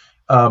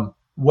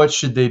 What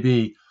should they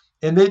be?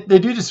 And they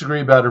do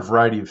disagree about a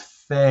variety of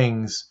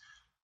things.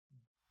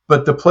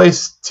 But the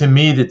place to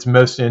me that's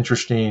most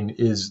interesting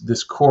is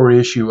this core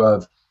issue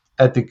of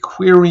at the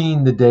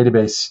querying the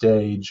database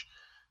stage,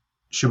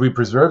 should we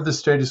preserve the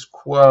status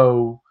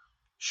quo?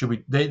 Should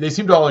we? They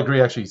seem to all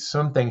agree actually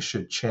some things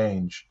should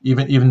change.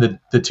 Even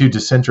the two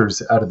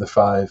dissenters out of the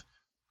five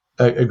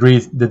agree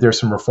that there's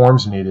some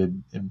reforms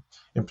needed.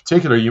 In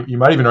particular, you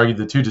might even argue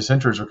the two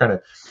dissenters are kind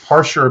of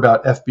harsher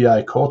about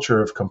FBI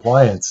culture of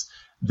compliance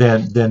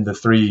than the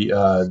three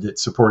that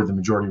supported the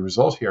majority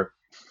result here.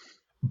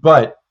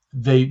 But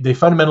they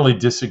fundamentally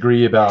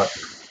disagree about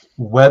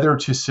whether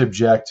to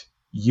subject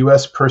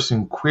U.S.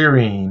 person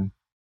querying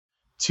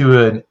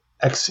to an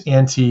ex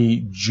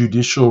ante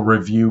judicial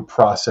review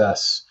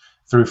process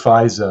through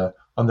FISA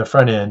on the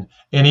front end.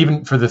 And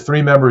even for the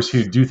three members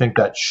who do think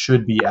that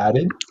should be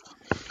added,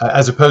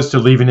 as opposed to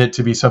leaving it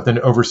to be something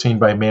overseen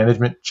by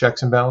management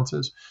checks and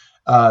balances,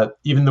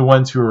 even the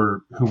ones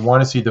who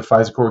want to see the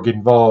FISA court get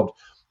involved,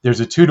 there's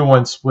a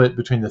 2-to-1 split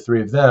between the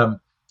three of them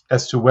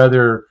as to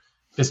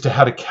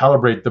how to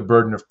calibrate the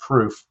burden of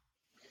proof.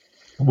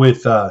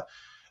 With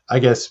I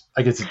guess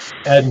it's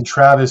Ed and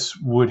Travis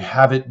would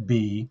have it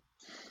be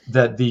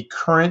that the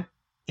current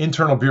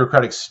internal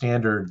bureaucratic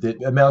standard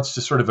that amounts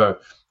to sort of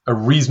a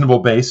reasonable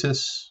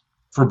basis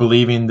for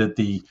believing that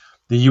the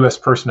U.S.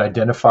 person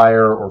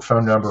identifier or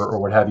phone number or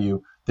what have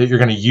you that you're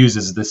going to use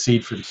as the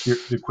seed for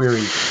the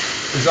query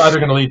is either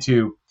going to lead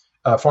to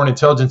foreign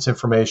intelligence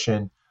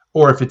information,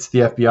 or if it's the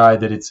FBI,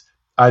 that it's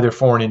either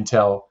foreign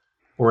intel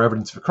or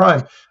evidence of a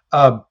crime.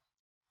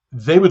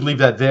 They would leave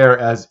that there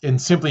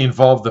and simply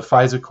involve the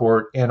FISA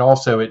court and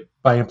also, it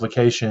by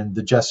implication,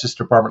 the Justice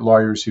Department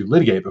lawyers who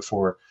litigate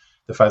before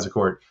the FISA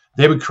court.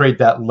 They would create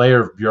that layer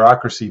of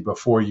bureaucracy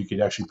before you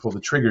could actually pull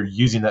the trigger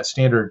using that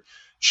standard.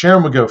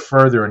 Sharon would go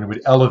further and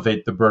would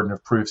elevate the burden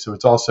of proof, so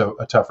it's also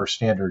a tougher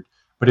standard,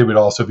 but it would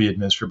also be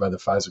administered by the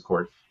FISA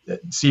court.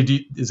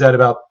 Steve, is that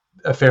about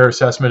a fair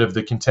assessment of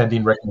the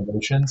contending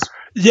recommendations?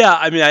 Yeah,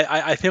 I mean,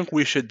 I think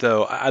we should,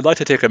 though. I'd like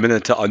to take a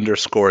minute to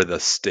underscore the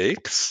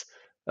stakes,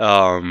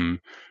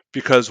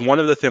 because one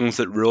of the things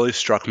that really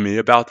struck me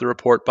about the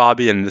report,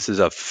 Bobby, and this is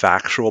a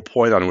factual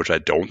point on which I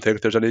don't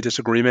think there's any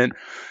disagreement,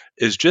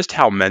 is just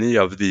how many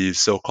of these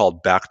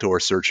so-called backdoor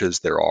searches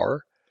there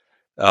are.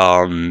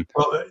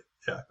 Well,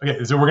 yeah.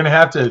 Okay, so we're going to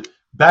have to.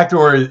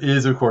 Backdoor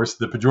is, of course,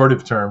 the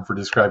pejorative term for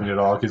describing it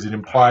all, because it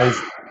implies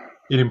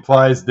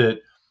that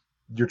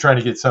you're trying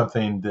to get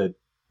something that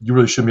you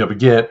really shouldn't be able to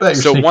get. But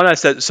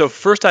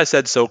First I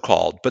said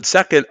so-called, but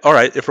second, all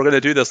right, if we're going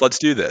to do this, let's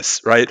do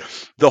this, right?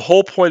 The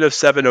whole point of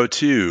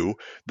 702,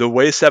 the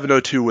way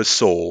 702 was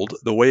sold,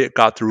 the way it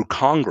got through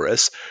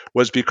Congress,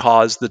 was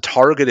because the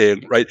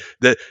targeting, right,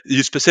 that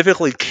you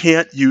specifically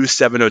can't use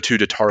 702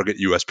 to target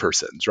U.S.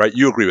 persons, right?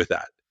 You agree with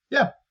that?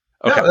 Yeah.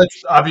 Okay. No,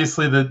 that's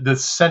obviously the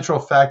central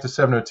fact of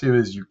 702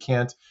 is you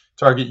can't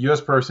target U.S.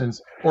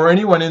 persons or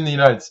anyone in the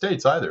United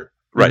States either.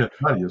 Right.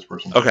 Not a U.S.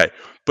 person. Okay.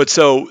 But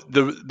so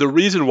the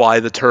reason why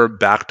the term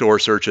backdoor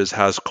searches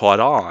has caught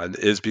on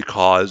is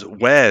because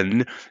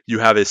when you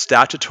have a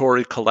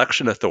statutory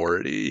collection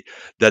authority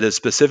that is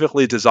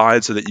specifically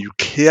designed so that you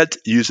can't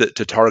use it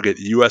to target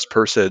U.S.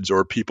 persons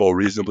or people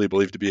reasonably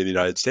believed to be in the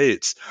United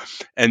States,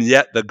 and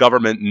yet the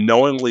government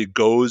knowingly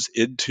goes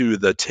into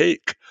the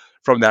take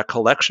from that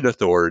collection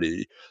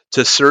authority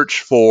to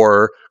search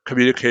for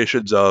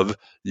communications of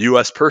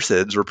U.S.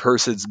 persons or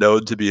persons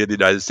known to be in the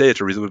United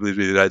States or reasonably believed to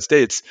be in the United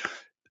States,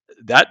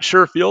 that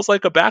sure feels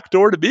like a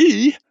backdoor to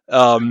me.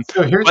 So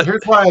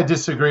here's why I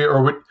disagree,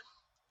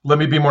 let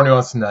me be more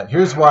nuanced than that.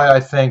 Here's why I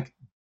think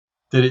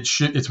that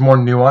it's more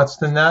nuanced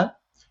than that.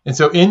 And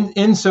so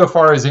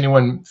insofar as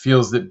anyone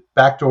feels that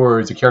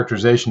backdoor is a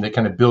characterization that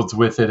kind of builds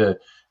with it a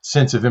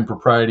sense of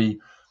impropriety,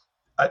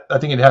 I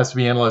think it has to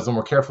be analyzed a little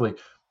more carefully.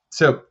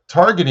 So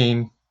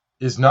targeting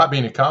is not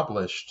being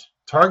accomplished.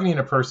 Targeting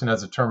a person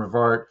as a term of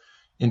art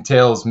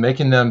entails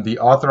making them the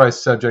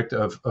authorized subject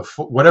of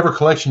whatever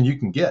collection you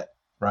can get,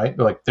 right?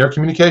 Like their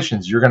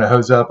communications, you're going to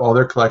hose up all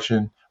their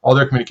collection, all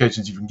their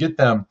communications, you can get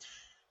them.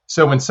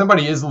 So when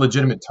somebody is a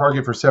legitimate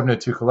target for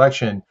 702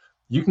 collection,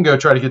 you can go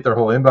try to get their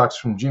whole inbox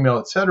from Gmail,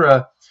 et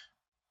cetera.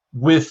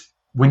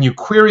 When you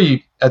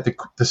query at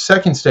the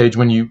second stage,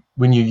 when you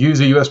use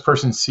a U.S.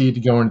 person seed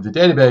to go into the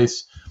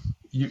database,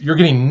 you're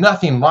getting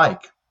nothing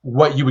like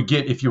what you would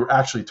get if you were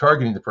actually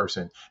targeting the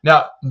person.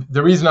 Now,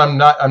 the reason I'm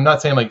not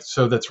saying like,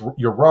 so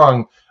you're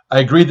wrong.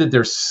 I agree that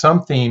there's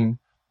something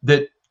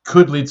that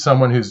could lead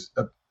someone who's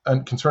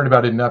concerned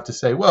about it enough to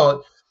say,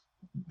 well,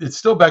 it's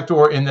still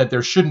backdoor in that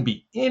there shouldn't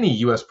be any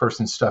U.S.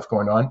 person stuff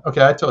going on.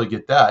 Okay, I totally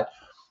get that.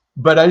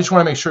 But I just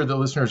want to make sure that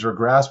listeners are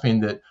grasping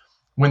that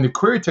when the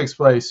query takes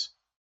place,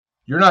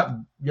 you're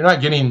not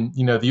getting,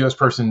 the U.S.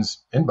 person's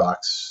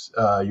inbox.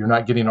 You're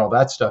not getting all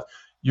that stuff.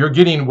 You're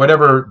getting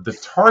whatever the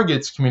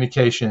target's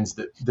communications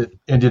that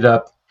ended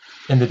up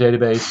in the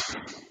database,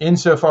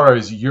 insofar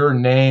as your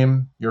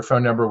name, your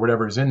phone number,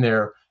 whatever is in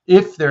there,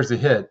 if there's a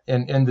hit.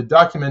 And the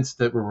documents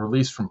that were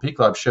released from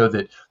PCLOB show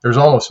that there's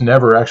almost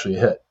never actually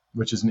a hit,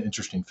 which is an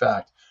interesting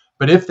fact.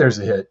 But if there's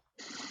a hit,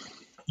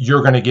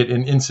 you're going to get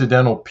an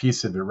incidental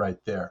piece of it right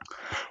there.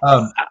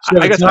 But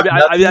it's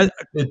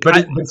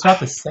not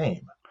the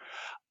same.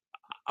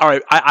 All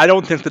right, I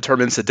don't think the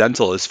term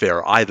incidental is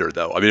fair either,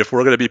 though. I mean, if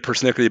we're going to be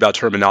persnickety about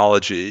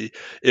terminology,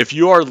 if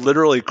you are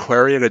literally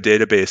querying a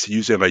database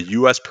using a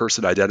U.S.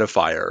 person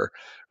identifier,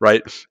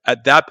 right?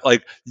 At that,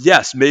 like,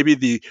 yes, maybe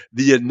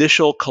the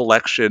initial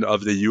collection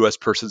of the U.S.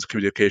 person's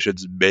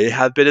communications may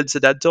have been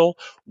incidental.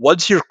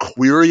 Once you're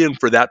querying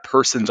for that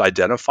person's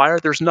identifier,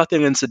 there's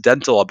nothing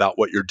incidental about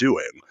what you're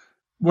doing.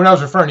 When I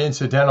was referring to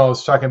incidental, I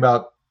was talking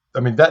about, I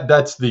mean,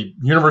 that's the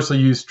universally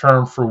used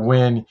term for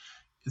when,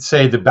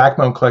 say, the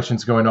backbone collection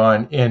is going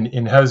on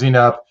in hosing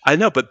up. I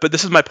know, but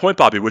this is my point,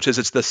 Bobby, which is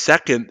it's the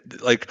second,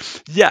 like,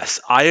 yes,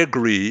 I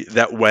agree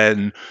that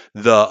when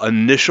the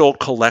initial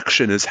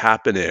collection is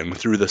happening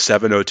through the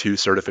 702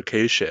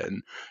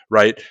 certification,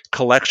 right,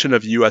 collection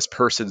of U.S.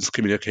 persons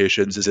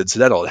communications is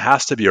incidental. It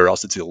has to be, or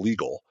else it's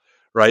illegal,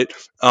 right?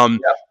 Yeah,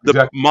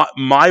 exactly.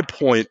 My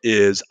point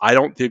is, I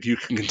don't think you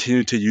can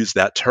continue to use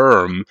that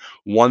term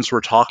once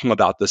we're talking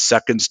about the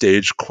second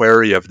stage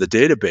query of the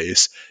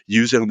database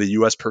using the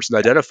U.S. person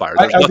identifier.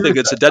 There's I agree nothing with that. I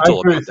incidental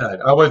agree about with that.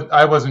 that.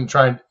 I wasn't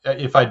trying.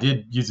 If I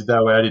did use it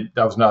that way,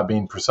 I was not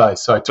being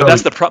precise. So I But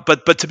that's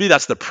totally. but to me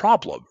that's the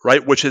problem,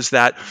 right? Which is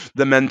that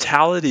the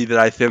mentality that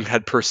I think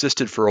had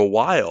persisted for a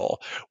while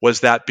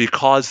was that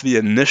because the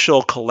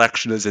initial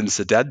collection is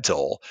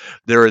incidental,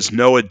 there is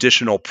no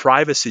additional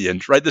privacy.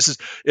 And right, this is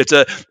it's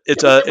a Yeah,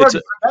 it's but a they've it's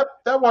a already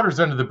that water's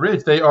under the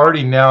bridge. They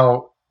already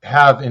now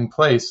have in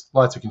place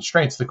lots of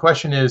constraints. The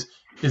question is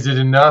it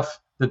enough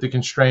that the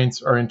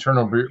constraints are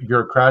internal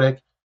bureaucratic,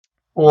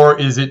 or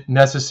is it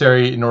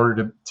necessary in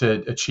order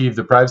to achieve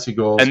the privacy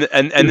goals?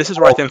 and this is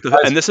where I think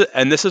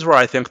this is where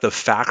I think the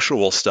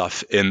factual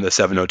stuff in the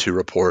 702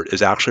 report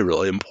is actually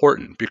really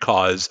important,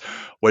 because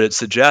what it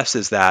suggests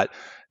is that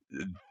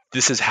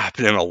this is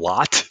happening a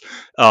lot,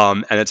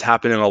 and it's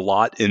happening a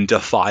lot in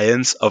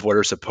defiance of what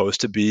are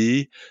supposed to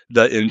be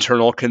the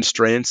internal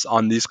constraints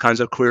on these kinds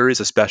of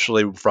queries,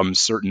 especially from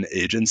certain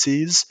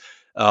agencies.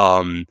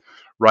 Um,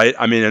 right?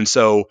 I mean, and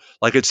so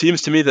like it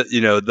seems to me that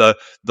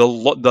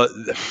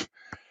the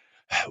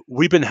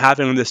we've been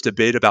having this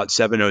debate about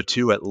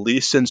 702 at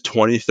least since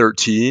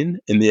 2013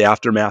 in the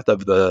aftermath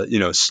of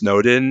the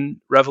Snowden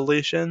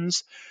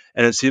revelations,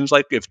 and it seems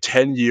like if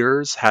 10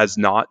 years has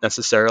not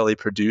necessarily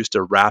produced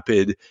a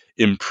rapid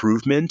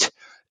improvement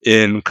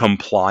in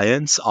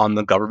compliance on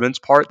the government's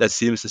part, that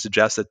seems to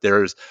suggest that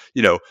there's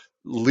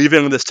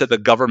leaving this to the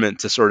government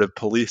to sort of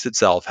police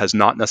itself has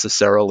not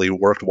necessarily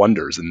worked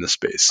wonders in this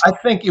space. I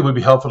think it would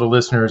be helpful to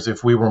listeners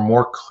if we were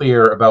more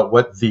clear about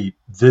what the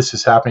this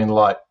is happening a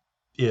lot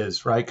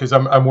is, right? Because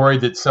I'm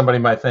worried that somebody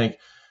might think,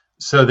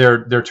 so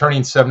they're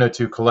turning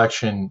 702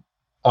 collection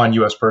on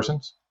U.S.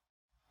 persons.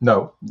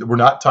 No, we're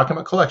not talking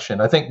about collection.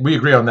 I think we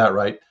agree on that,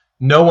 right?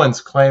 No one's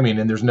claiming,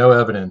 and there's no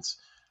evidence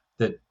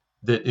that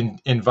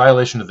in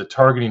violation of the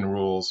targeting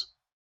rules,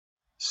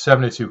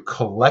 702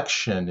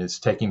 collection is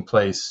taking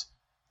place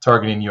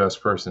targeting U.S.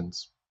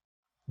 persons.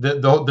 The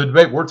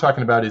debate we're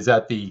talking about is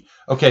that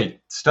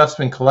okay, stuff's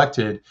been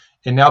collected,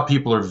 and now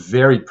people are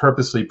very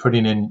purposely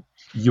putting in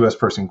U.S.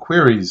 person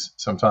queries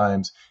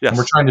sometimes, and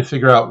we're Yes. trying to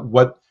figure out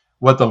what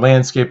the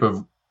landscape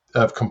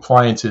of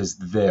compliance is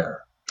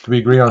there. Do we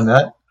agree on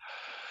that?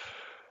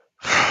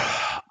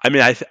 I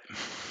mean,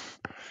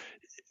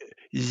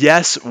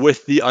 yes,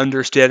 with the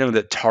understanding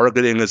that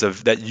targeting is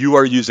that you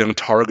are using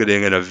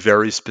targeting in a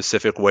very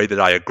specific way that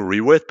I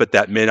agree with, but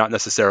that may not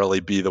necessarily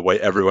be the way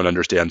everyone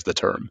understands the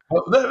term.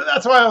 Well,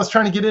 that's why I was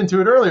trying to get into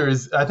it earlier.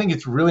 Is I think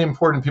it's really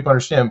important people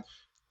understand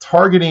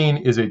targeting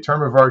is a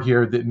term of art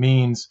here that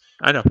means,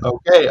 I know.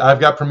 okay, I've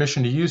got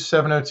permission to use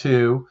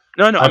 702.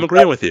 No, I've I'm got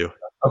agreeing with you.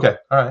 Okay,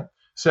 all right.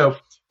 So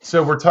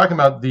we're talking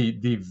about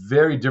the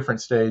very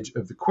different stage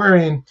of the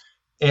querying,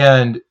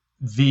 and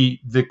the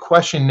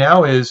question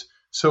now is,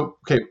 so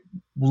okay,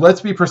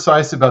 let's be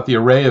precise about the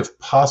array of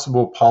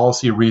possible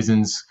policy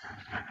reasons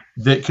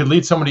that could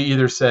lead someone to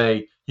either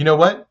say, you know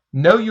what,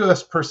 no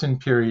U.S. person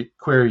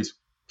queries,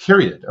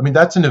 period. I mean,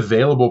 that's an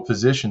available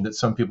position that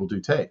some people do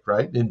take,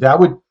 right? And that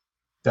would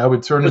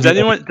certainly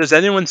be. Does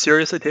anyone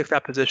seriously take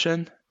that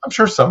position? I'm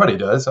sure somebody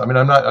does. I mean,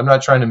 I'm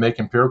not trying to make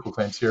empirical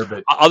claims here,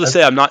 but I'll just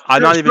say I'm not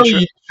even sure.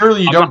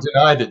 surely you I'm not. don't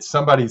deny that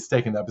somebody's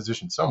taking that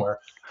position somewhere.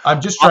 I'm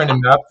just trying to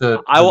map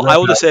the I will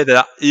roadmap. just say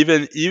that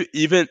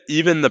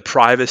even the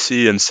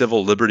privacy and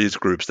civil liberties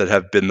groups that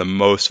have been the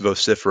most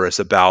vociferous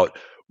about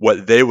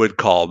what they would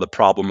call the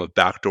problem of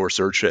backdoor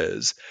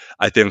searches,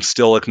 I think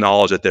still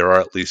acknowledge that there are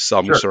at least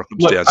some Sure.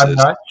 Look, I'm circumstances.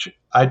 not.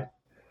 I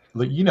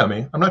you know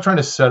me. I'm not trying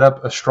to set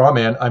up a straw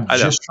man. I'm I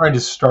know. just trying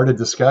to start a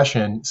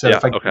discussion. So Yeah.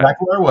 if I get Okay. back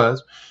to where I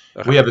was,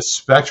 Okay. we have a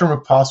spectrum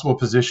of possible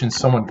positions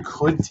someone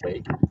could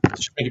take. Let's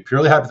just make it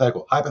purely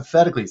hypothetical.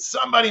 Hypothetically,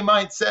 somebody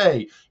might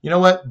say, you know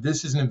what,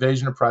 this is an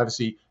invasion of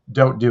privacy.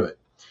 Don't do it.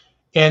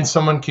 And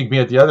someone could be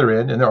at the other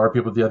end, and there are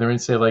people at the other end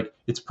say, like,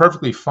 it's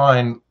perfectly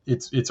fine.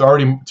 It's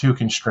already too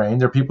constrained.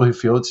 There are people who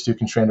feel it's too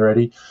constrained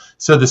already.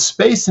 So the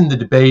space in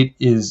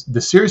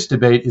the serious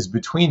debate is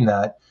between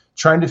that,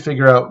 trying to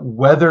figure out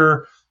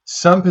whether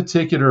some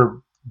particular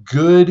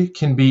good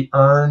can be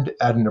earned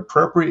at an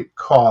appropriate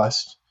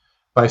cost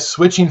by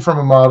switching from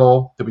a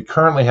model that we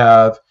currently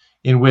have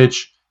in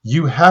which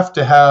you have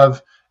to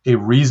have a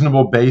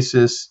reasonable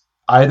basis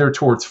either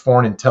towards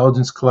foreign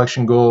intelligence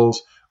collection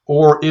goals,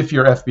 or if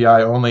you're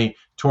FBI, only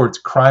towards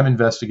crime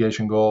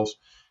investigation goals.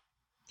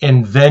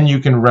 And then you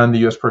can run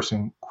the US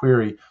person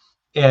query.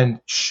 And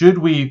should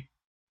we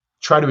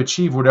try to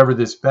achieve whatever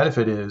this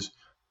benefit is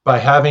by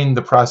having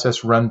the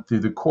process run through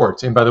the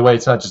courts? And by the way,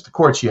 it's not just the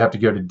courts. You have to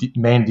go to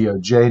main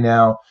DOJ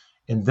now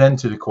and then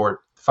to the court,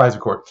 FISA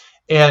court.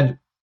 And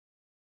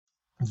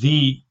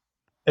the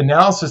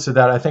analysis of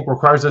that, I think,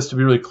 requires us to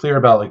be really clear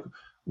about, like,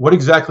 what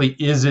exactly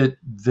is it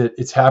that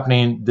it's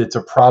happening that's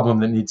a problem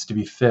that needs to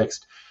be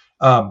fixed.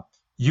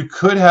 You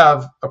could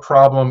have a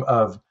problem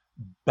of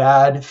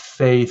bad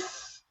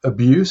faith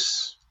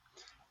abuse.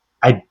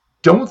 I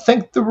don't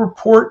think the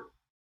report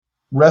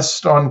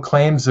rests on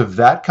claims of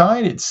that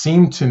kind. It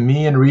seemed to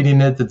me in reading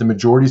it that the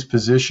majority's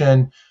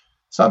position,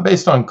 it's not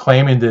based on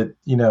claiming that,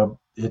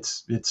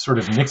 it's sort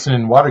of Nixon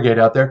and Watergate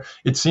out there.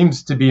 It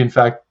seems to be, in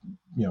fact,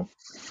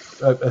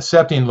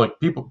 accepting, look,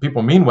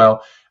 people mean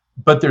well,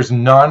 but there's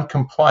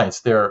non-compliance.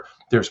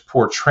 There's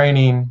poor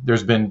training.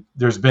 There's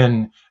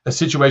been a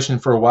situation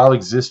for a while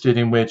existed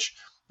in which,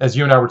 as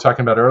you and I were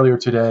talking about earlier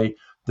today,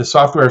 the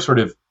software sort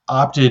of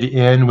opted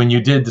in when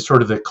you did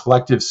the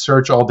collective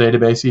search all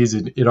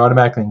databases. It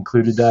automatically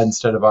included that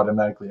instead of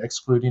automatically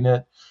excluding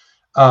it.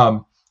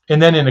 And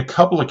then in a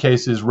couple of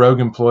cases, rogue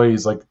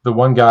employees, like the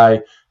one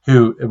guy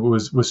who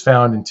was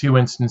found in two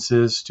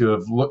instances to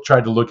have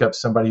tried to look up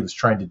somebody he was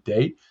trying to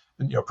date,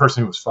 a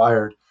person who was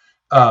fired.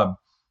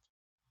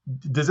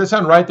 Does that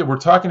sound right, that we're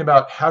talking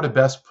about how to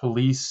best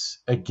police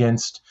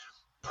against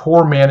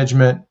poor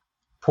management,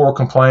 poor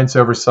compliance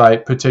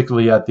oversight,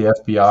 particularly at the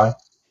FBI?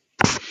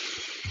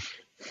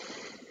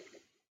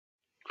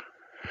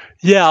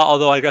 Yeah,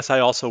 although I guess I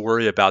also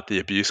worry about the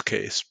abuse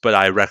case, but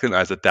I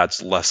recognize that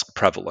that's less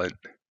prevalent.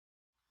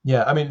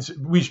 Yeah, I mean,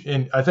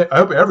 I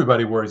hope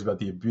everybody worries about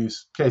the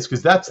abuse case,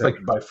 because that's like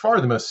by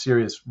far the most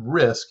serious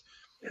risk.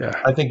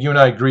 Yeah. I think you and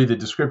I agree that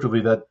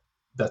descriptively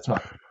that's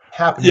not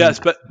happening. Yes,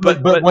 but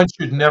one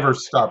should never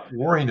stop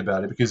worrying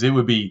about it, because it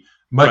would be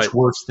much right.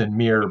 worse than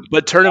mere.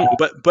 But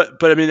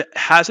I mean,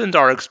 hasn't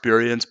our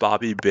experience,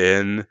 Bobby,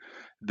 been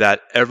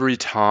that every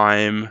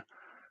time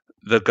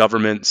the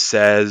government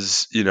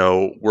says,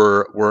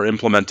 we're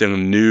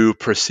implementing new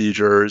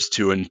procedures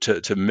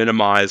to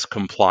minimize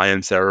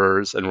compliance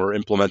errors, and we're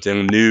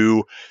implementing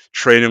new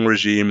training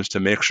regimes to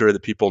make sure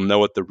that people know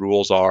what the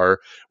rules are,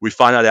 we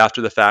find out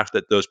after the fact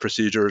that those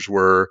procedures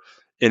were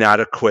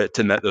inadequate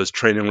and that those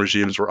training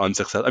regimes were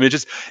unsuccessful? I mean,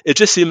 it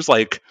just seems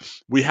like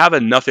we have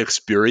enough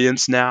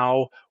experience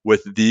now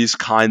with these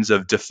kinds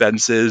of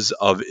defenses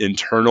of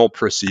internal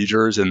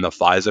procedures in the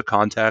FISA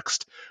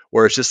context,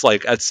 where it's just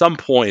like, at some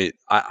point,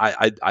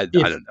 I don't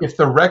know. If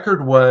the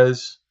record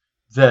was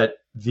that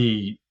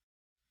the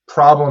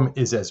problem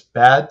is as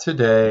bad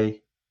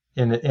today,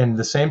 in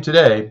the same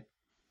today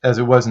as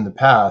it was in the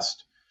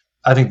past,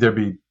 I think there'd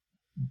be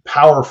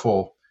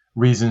powerful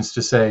reasons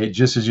to say,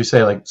 just as you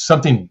say, like,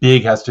 something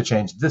big has to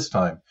change this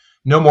time.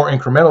 No more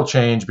incremental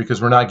change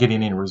because we're not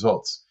getting any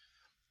results.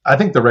 I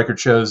think the record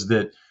shows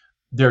that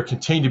there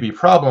continue to be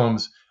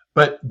problems,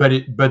 but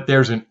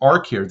there's an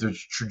arc here. There's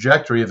a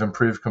trajectory of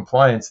improved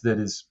compliance that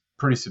is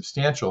pretty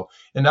substantial.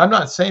 And I'm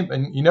not saying,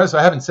 and you notice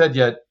I haven't said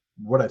yet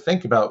what I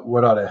think about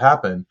what ought to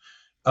happen,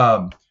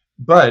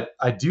 but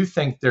I do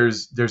think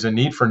there's a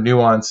need for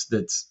nuance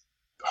that's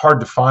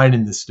hard to find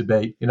in this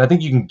debate, and I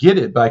think you can get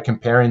it by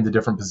comparing the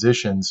different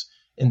positions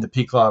in the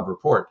PCLOB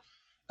report.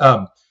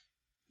 I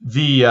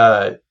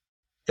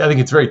think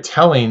it's very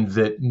telling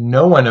that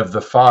no one of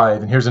the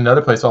five, and here's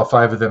another place all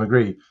five of them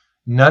agree,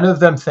 none of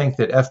them think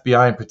that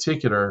FBI in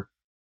particular.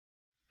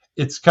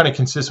 It's kind of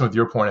consistent with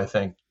your point, I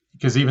think,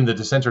 because even the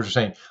dissenters are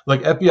saying,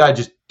 like, FBI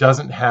just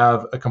doesn't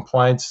have a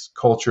compliance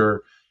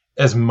culture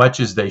as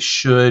much as they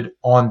should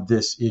on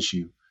this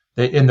issue.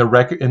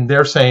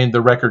 They're saying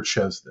the record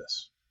shows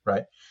this,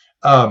 right?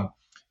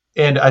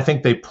 And I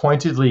think they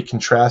pointedly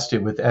contrast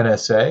it with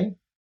NSA.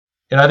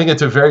 And I think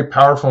it's a very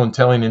powerful and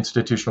telling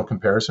institutional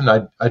comparison.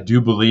 I do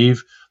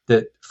believe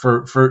that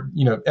for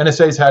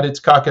NSA's had its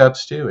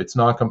cock-ups too. Its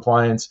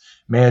non-compliance,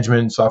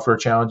 management, software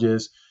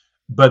challenges.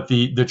 But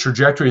the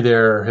trajectory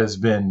there has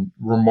been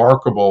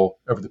remarkable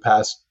over the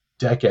past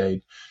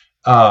decade.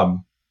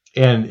 And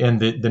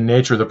the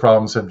nature of the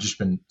problems have just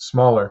been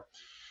smaller.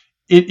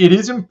 It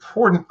is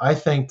important, I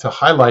think, to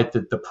highlight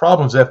that the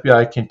problems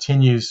FBI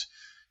continues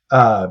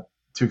to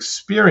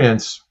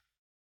experience,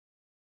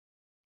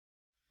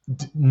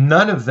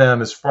 none of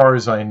them, as far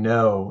as I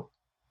know,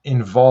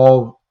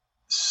 involve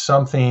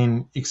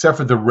something, except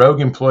for the rogue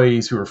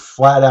employees who are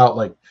flat out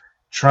like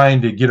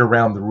trying to get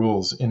around the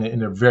rules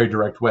in a very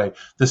direct way.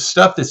 The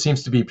stuff that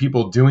seems to be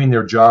people doing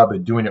their job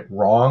and doing it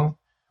wrong,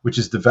 which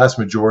is the vast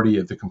majority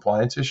of the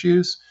compliance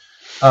issues.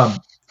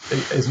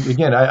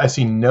 Again, I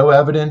see no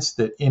evidence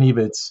that any of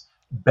it's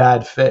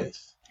bad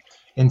faith.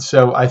 And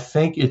so I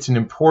think it's an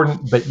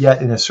important, but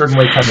yet in a certain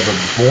way kind of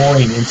a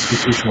boring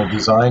institutional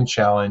design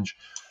challenge.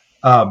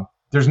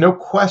 There's no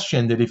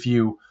question that if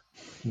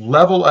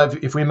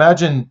we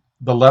imagine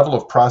the level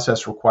of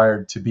process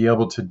required to be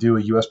able to do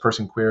a U.S.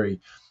 person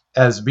query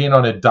as being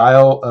on a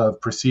dial of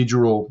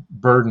procedural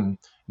burden.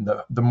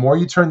 The more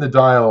you turn the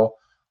dial,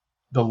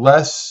 the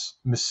less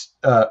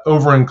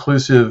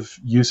over-inclusive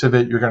use of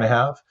it you're going to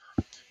have.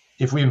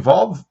 If we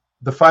involve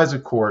the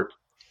FISA court,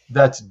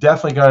 that's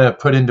definitely going to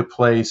put into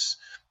place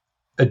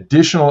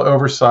additional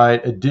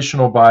oversight,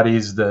 additional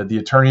bodies, the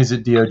attorneys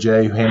at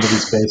DOJ who handle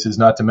these cases,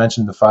 not to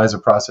mention the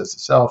FISA process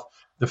itself,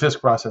 the FISC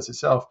process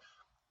itself.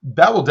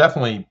 That will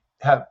definitely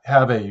have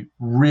a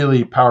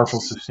really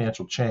powerful,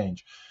 substantial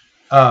change.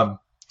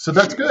 So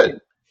that's good.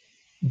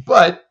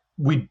 But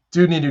we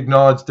do need to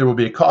acknowledge there will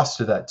be a cost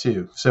to that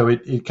too. So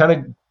it kind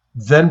of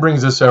then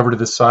brings us over to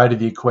the side of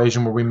the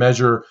equation where we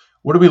measure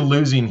what are we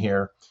losing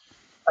here.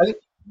 I think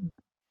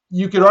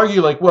you could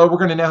argue like, well, we're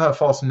going to now have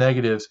false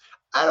negatives.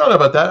 I don't know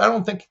about that. I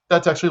don't think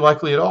that's actually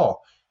likely at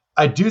all.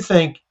 I do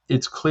think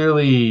it's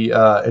clearly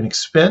an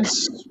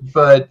expense,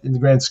 but in the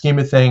grand scheme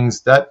of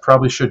things, that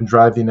probably shouldn't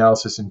drive the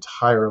analysis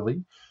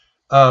entirely.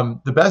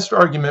 The best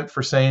argument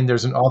for saying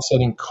there's an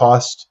offsetting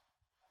cost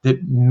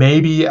that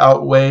maybe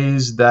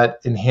outweighs that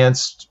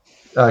enhanced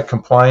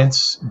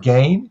compliance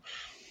gain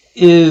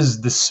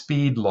is the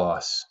speed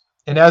loss.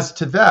 And as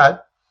to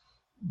that,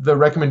 the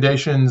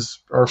recommendations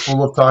are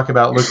full of talk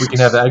about, look, we can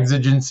have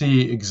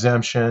exigency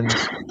exemptions.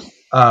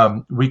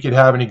 We could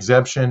have an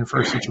exemption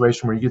for a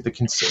situation where you get the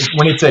consent.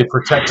 When it's a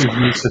protective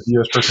use of the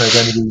U.S. person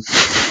identity,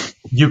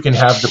 you can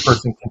have the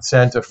person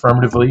consent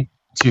affirmatively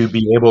to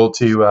be able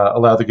to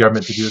allow the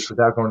government to do this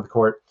without going to the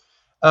court.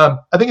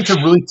 I think it's a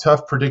really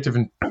tough predictive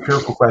and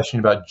empirical question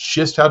about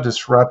just how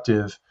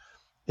disruptive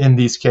in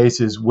these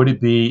cases would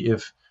it be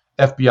if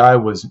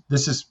FBI was,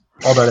 this is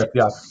all about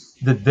FBI,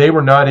 that they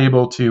were not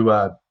able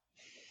to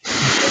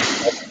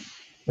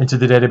into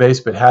the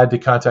database, but had to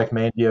contact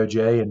main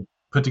DOJ and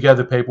put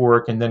together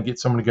paperwork and then get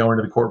someone to go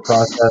into the court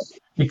process.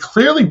 It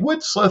clearly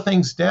would slow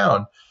things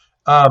down.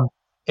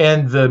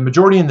 And the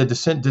majority in the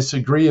dissent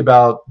disagree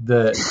about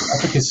the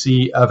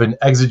efficacy of an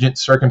exigent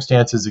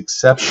circumstances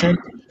exception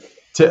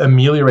to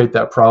ameliorate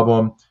that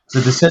problem.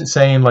 The dissent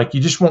saying, like,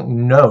 you just won't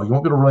know. You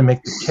won't be able to really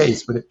make the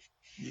case, but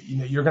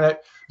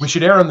we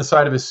should err on the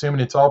side of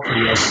assuming it's all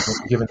pretty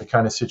exigent given the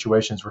kind of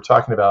situations we're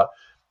talking about.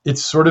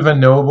 It's sort of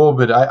unknowable,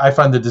 but I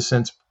find the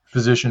dissent's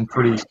position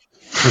pretty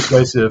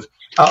persuasive.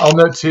 I'll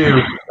note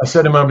too, I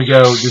said a moment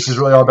ago, this is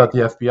really all about the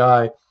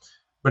FBI,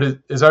 but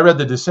as I read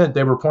the dissent,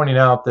 they were pointing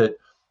out that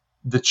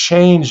the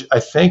change,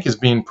 I think, is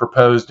being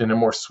proposed in a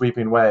more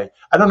sweeping way.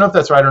 I don't know if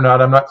that's right or not.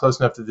 I'm not close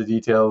enough to the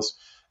details.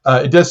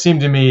 It does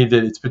seem to me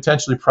that it's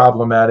potentially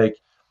problematic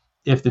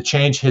if the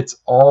change hits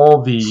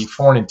all the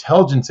foreign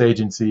intelligence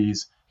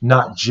agencies,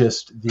 not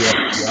just the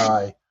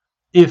FBI,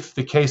 if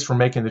the case for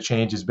making the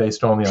change is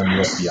based only on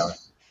the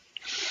FBI.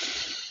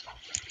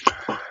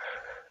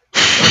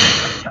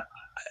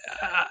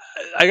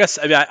 I guess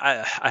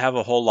I have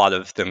a whole lot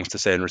of things to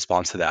say in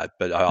response to that,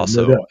 but I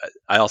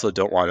also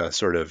don't want to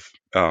sort of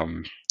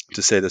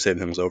to say the same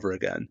things over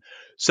again.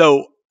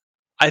 So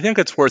I think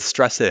it's worth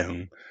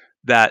stressing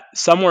that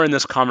somewhere in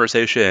this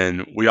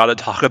conversation we ought to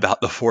talk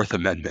about the Fourth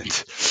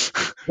Amendment,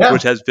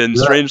 which has been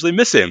strangely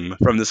missing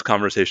from this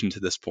conversation to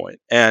this point.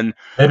 And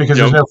maybe because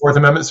there's no Fourth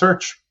Amendment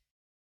search.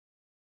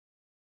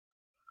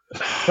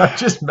 I'm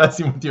just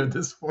messing with you at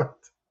this point.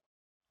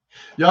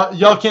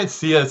 Y'all can't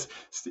see us.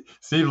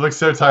 Steve looks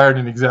so tired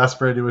and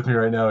exasperated with me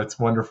right now. It's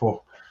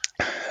wonderful.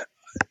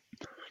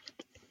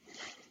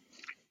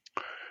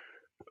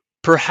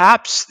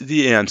 Perhaps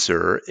the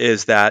answer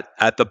is that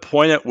at the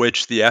point at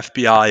which the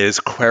FBI is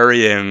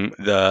querying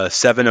the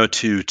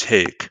 702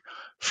 take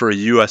for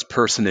U.S.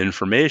 person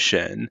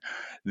information,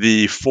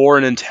 the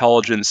foreign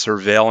intelligence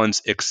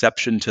surveillance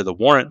exception to the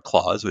warrant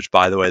clause, which,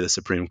 by the way, the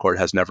Supreme Court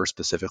has never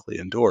specifically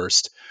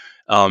endorsed,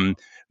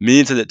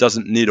 means that it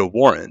doesn't need a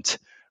warrant,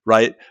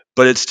 right?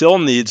 But it still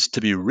needs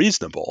to be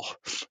reasonable,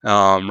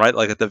 right?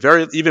 Like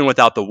even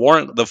without the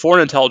warrant, the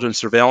foreign intelligence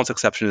surveillance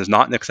exception is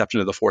not an exception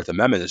to the Fourth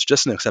Amendment. It's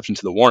just an exception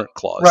to the warrant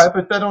clause. Right,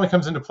 but that only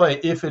comes into play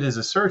if it is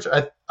a search.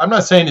 I'm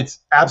not saying it's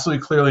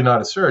absolutely clearly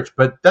not a search,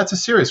 but that's a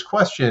serious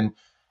question.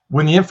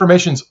 When the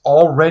information's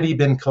already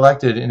been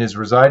collected and is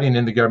residing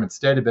in the government's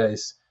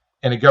database,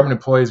 and a government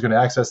employee is going to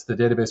access the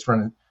database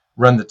to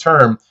run the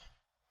term,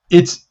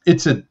 it's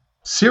a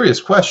serious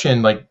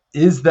question. Like,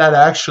 is that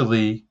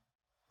actually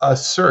a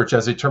search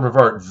as a term of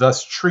art,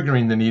 thus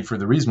triggering the need for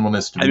the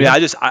reasonableness to be?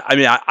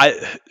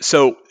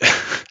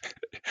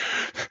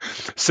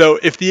 So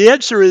if the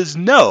answer is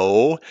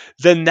no,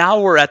 then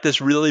now we're at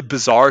this really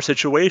bizarre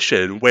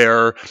situation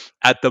where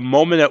at the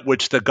moment at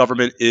which the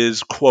government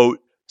is, quote,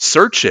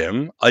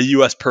 searching a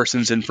U.S.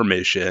 person's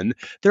information,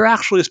 they're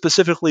actually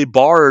specifically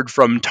barred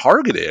from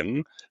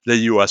targeting the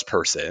U.S.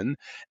 person.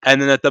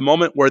 And then at the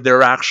moment where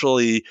they're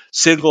actually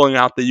singling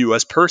out the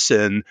U.S.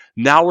 person,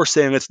 now we're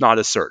saying it's not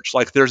a search.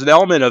 Like, there's an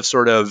element of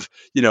sort of,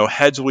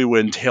 heads we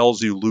win,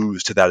 tails you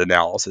lose to that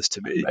analysis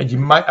to me.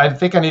 I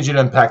think I need you to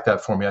unpack that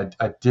for me.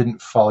 I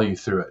didn't follow you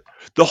through it.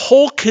 The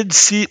whole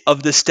conceit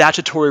of this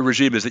statutory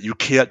regime is that you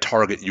can't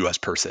target U.S.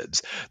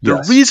 persons. The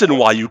Yes, reason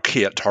why you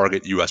can't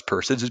target U.S.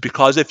 persons is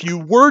because if you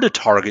were to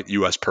target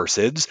U.S.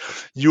 persons,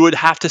 you would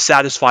have to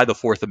satisfy the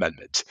Fourth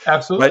Amendment, right?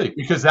 absolutely,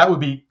 because that would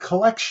be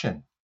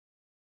collection.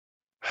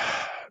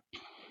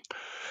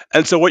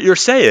 And so what you're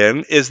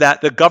saying is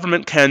that the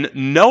government can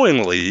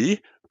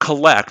knowingly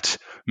collect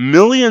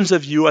millions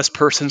of US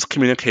persons'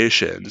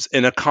 communications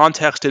in a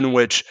context in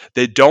which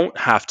they don't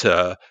have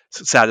to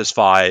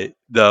satisfy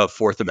the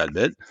Fourth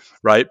Amendment,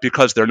 right?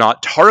 Because they're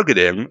not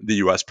targeting the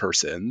US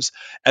persons.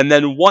 And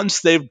then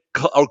once they've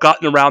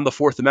gotten around the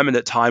Fourth Amendment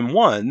at time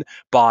one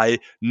by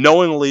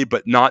knowingly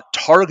but not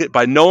target,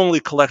 by knowingly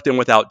collecting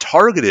without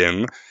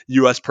targeting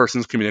US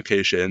persons'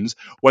 communications,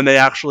 when they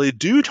actually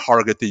do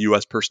target the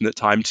US person at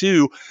time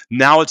two,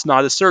 now it's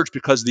not a search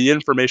because the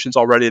information's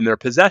already in their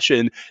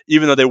possession,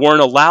 even though they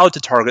weren't allowed to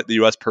target the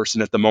US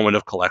person at the moment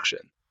of collection.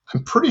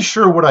 I'm pretty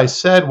sure what I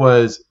said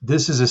was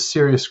this is a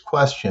serious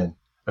question,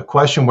 a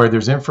question where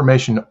there's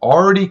information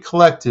already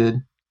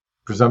collected,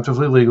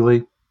 presumptively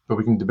legally, but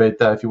we can debate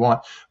that if you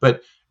want. But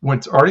when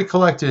it's already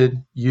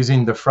collected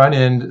using the front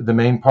end, the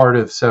main part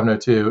of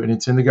 702, and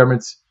it's in the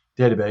government's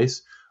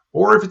database,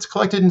 or if it's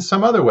collected in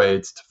some other way,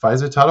 it's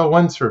FISA Title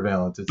I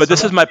surveillance. It's But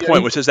this is my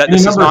point, which is that any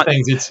this is number of not.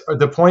 things. It's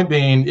the point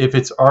being, if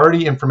it's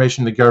already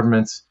information in the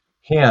government's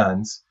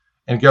hands,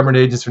 and government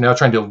agents are now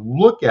trying to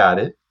look at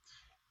it,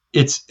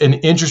 it's an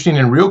interesting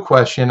and real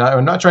question.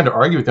 I'm not trying to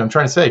argue with them. I'm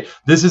trying to say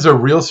this is a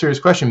real serious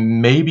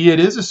question. Maybe it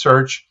is a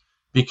search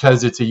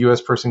because it's a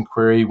U.S. person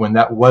query when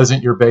that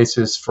wasn't your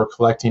basis for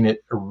collecting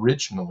it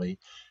originally.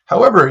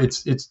 However,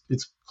 it's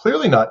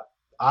clearly not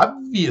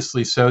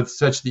obviously so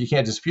such that you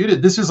can't dispute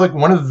it. This is like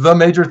one of the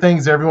major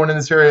things everyone in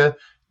this area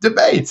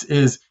debates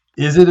is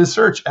it a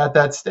search at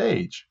that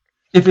stage?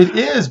 If it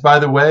is, by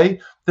the way,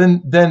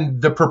 then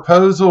the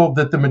proposal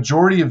that the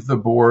majority of the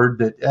board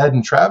that Ed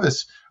and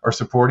Travis are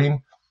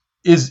supporting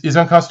is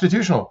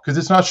unconstitutional because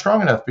it's not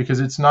strong enough, because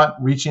it's not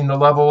reaching the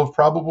level of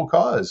probable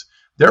cause.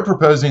 They're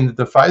proposing that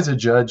the FISA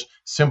judge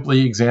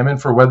simply examine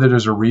for whether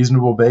there's a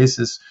reasonable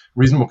basis,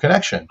 reasonable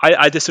connection.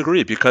 I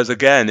disagree because,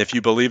 again, if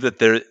you believe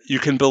that you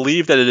can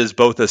believe that it is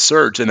both a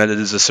search and that it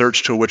is a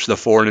search to which the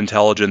foreign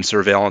intelligence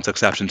surveillance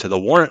exception to the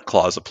warrant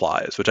clause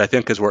applies, which I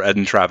think is where Ed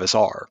and Travis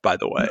are, by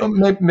the way.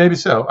 Maybe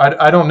so.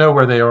 I don't know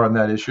where they are on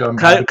that issue. I'm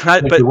happy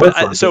to take your word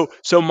for it.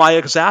 So my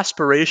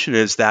exasperation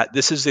is that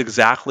this is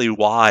exactly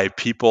why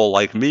people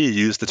like me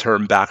use the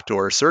term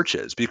backdoor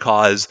searches,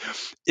 because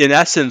in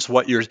essence,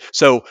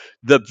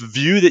 the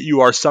view that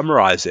you are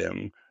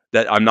summarizing,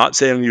 that I'm not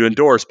saying you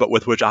endorse, but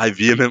with which I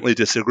vehemently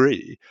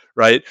disagree,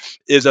 right,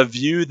 is a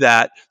view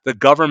that the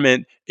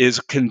government is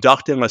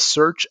conducting a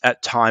search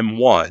at time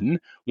one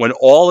when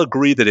all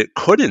agree that it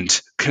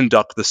couldn't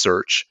conduct the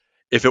search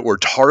if it were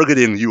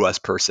targeting U.S.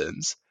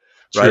 persons,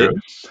 right? True.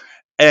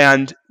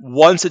 And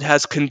once it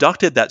has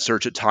conducted that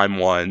search at time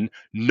one,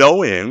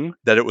 knowing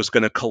that it was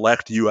going to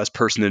collect U.S.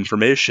 person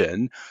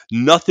information,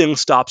 nothing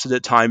stops it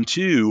at time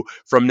two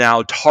from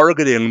now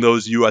targeting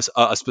those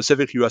a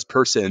specific U.S.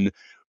 person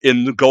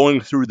in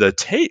going through the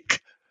take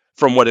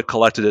from what it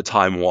collected at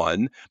time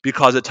one,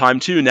 because at time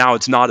two now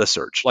it's not a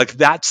search. Like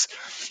that's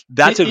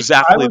I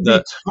exactly would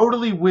be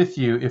totally with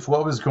you if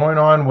what was going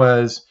on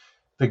was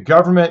the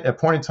government at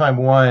point in time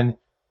one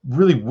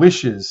really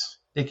wishes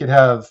it could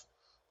have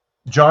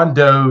John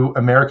Doe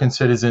American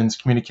citizens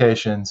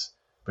communications,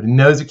 but it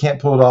knows it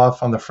can't pull it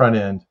off on the front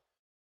end.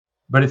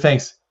 But it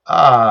thinks,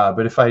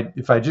 but if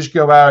I just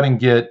go out and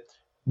get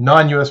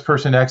non-US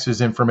person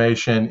X's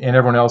information and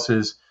everyone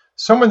else's,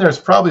 someone there's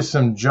probably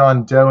some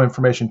John Doe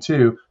information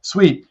too.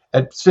 Sweet.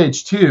 At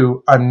stage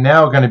two, I'm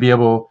now going to be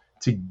able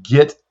to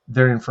get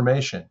their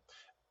information.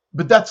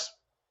 But that's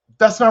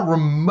not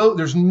remote.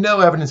 There's no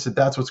evidence that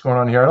that's what's going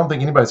on here. I don't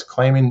think anybody's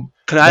claiming.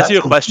 Can I ask you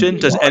a question?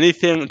 Does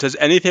anything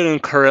in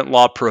current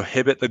law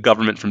prohibit the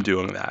government from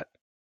doing that?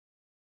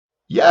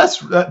 Yes,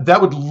 that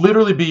would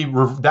literally be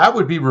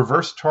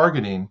reverse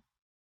targeting,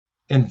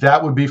 and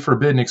that would be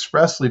forbidden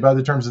expressly by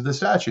the terms of the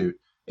statute.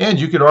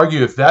 And you could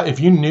argue if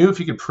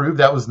you could prove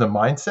that was the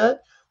mindset,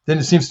 then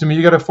it seems to me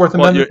you got a Fourth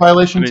Amendment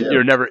violation too.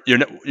 You're never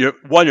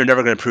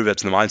going to prove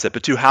that's the mindset.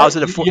 But two, how is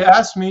it a? You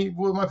asked me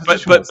what my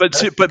position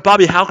was. But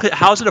Bobby, how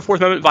is it a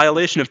Fourth Amendment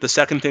violation if the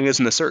second thing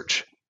isn't a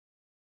search?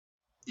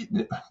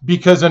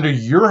 Because under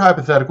your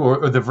hypothetical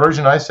or the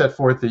version I set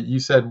forth that you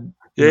said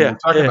we're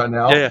talking about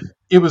now,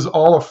 it was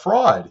all a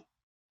fraud.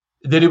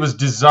 That it was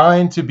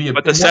designed to be a.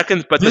 But the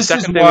second thing is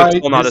still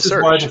not a search. This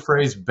is why the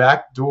phrase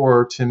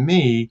 "backdoor" to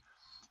me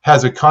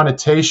has a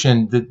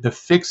connotation that the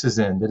fix is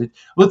in. That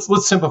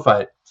let's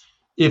simplify it.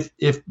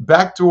 If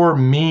backdoor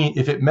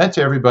if it meant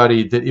to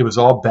everybody that it was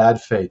all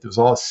bad faith, it was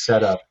all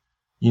set up.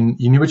 You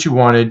knew what you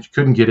wanted, you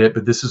couldn't get it,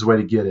 but this is the way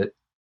to get it.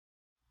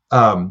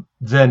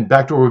 Then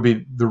backdoor would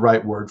be the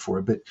right word for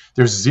it. But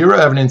there's zero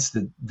evidence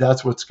that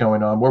that's what's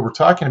going on. What we're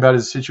talking about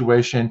is a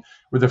situation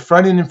where the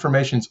front end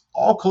information is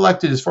all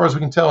collected, as far as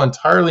we can tell,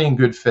 entirely in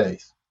good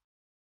faith.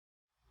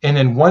 And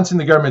then once in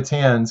the government's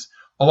hands,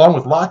 along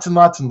with lots and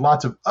lots and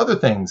lots of other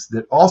things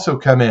that also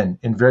come in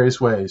various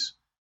ways,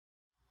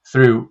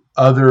 through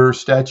other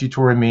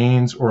statutory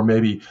means, or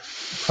maybe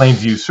plain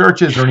view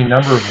searches, or any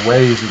number of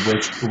ways in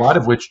which, a lot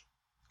of which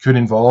could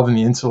involve in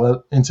the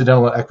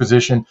incidental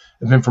acquisition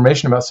of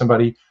information about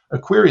somebody, a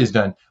query is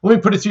done. Let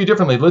me put it to you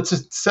differently. Let's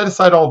just set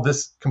aside all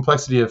this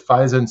complexity of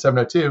FISA and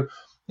 702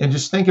 and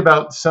just think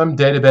about some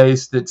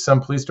database that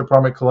some police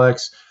department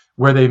collects,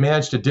 where they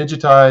manage to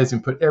digitize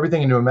and put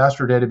everything into a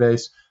master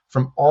database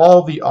from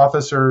all the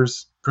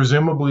officers'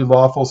 presumably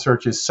lawful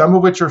searches, some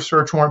of which are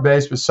search warrant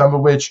based, but some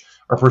of which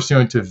are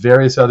pursuant to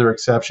various other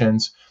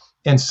exceptions,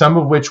 and some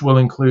of which will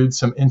include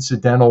some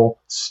incidental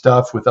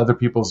stuff with other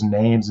people's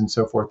names and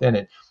so forth in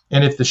it.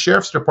 And if the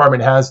sheriff's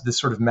department has this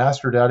sort of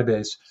master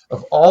database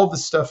of all the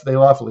stuff they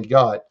lawfully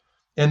got,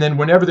 and then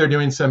whenever they're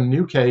doing some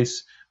new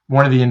case,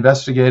 one of the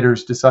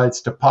investigators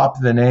decides to pop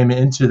the name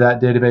into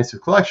that database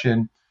of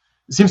collection,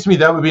 it seems to me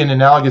that would be an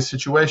analogous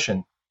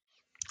situation.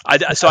 I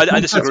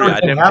That disagree. sort of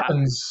I thing think,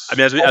 happens I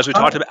mean, all as we the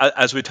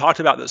talked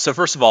time. about, so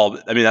first of all,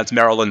 I mean, that's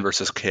Maryland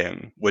versus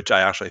King, which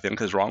I actually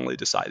think is wrongly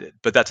decided,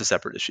 but that's a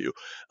separate issue.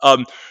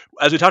 Um,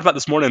 as we talked about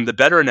this morning, the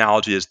better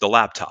analogy is the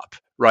laptop,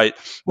 right?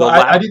 Well, The I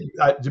lap.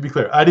 didn't. To be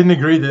clear, I didn't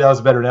agree that that was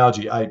a better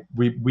analogy.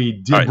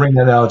 We All did right. bring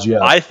that analogy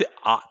up. I th-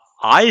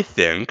 I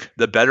think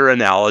the better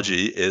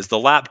analogy is the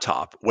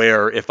laptop,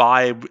 where if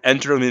I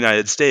enter the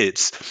United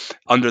States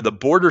under the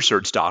border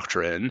search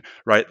doctrine,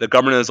 right, the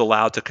government is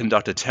allowed to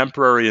conduct a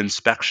temporary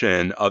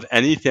inspection of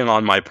anything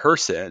on my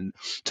person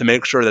to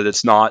make sure that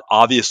it's not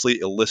obviously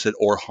illicit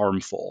or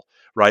harmful.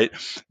 Right.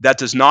 That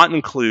does not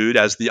include,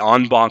 as the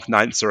en banc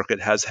Ninth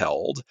Circuit has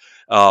held,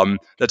 that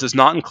does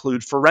not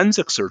include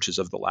forensic searches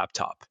of the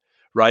laptop,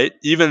 right?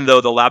 Even though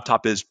the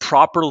laptop is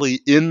properly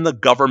in the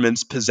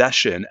government's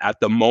possession at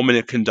the moment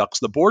it conducts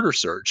the border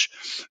search.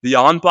 The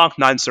en banc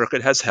Ninth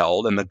Circuit has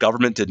held, and the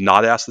government did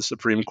not ask the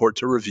Supreme Court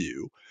to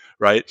review,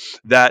 right,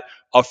 that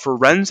a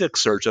forensic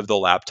search of the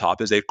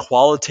laptop is a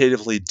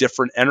qualitatively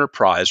different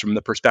enterprise from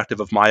the perspective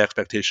of my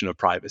expectation of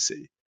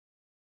privacy,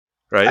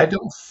 right? I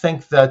don't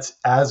think that's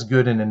as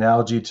good an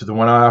analogy to the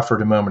one I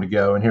offered a moment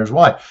ago, and here's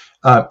why.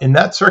 In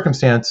that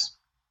circumstance,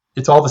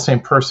 it's all the same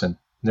person,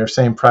 their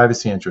same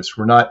privacy interests.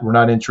 We're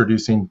not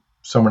introducing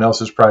someone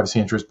else's privacy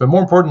interest, but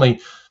more importantly,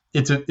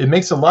 it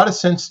makes a lot of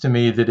sense to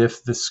me that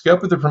if the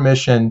scope of the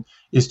permission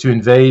is to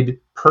invade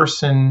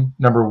person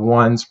number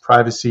one's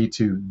privacy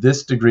to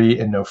this degree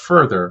and no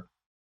further,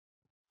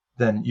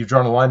 then you've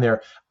drawn a line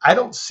there. I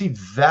don't see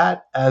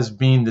that as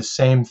being the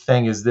same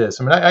thing as this.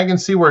 I mean, I can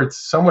see where it's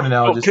somewhat Oh,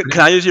 analogous, but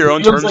can I use your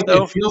own terms it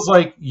though? feels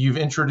like you've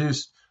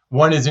introduced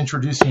one is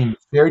introducing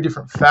very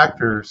different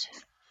factors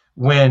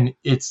when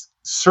it's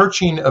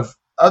searching of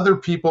other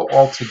people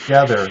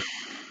altogether.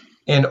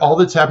 And all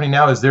that's happening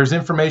now is there's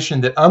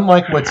information that,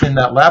 unlike what's in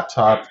that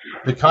laptop,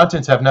 the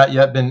contents have not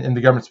yet been in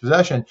the government's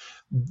possession.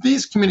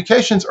 These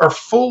communications are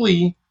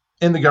fully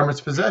in the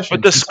government's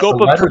But possession the since scope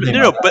the of letter they no,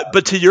 might no, have.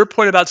 but to your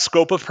point about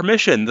scope of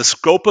permission, the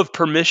scope of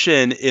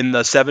permission in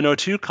the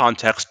 702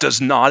 context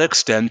does not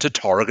extend to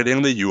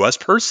targeting the U.S.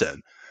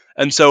 person.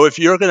 And so if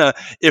you're gonna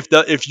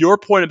if your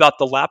point about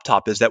the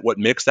laptop is that what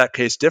makes that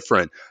case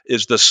different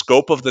is the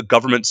scope of the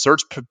government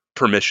search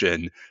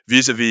permission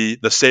vis-a-vis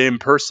the same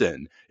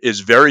person is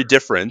very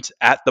different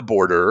at the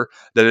border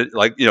than it,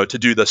 like, to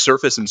do the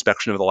surface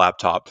inspection of the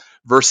laptop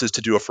versus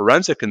to do a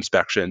forensic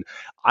inspection.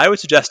 I would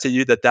suggest to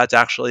you that that's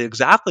actually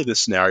exactly the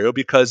scenario,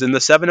 because in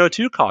the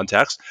 702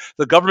 context,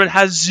 the government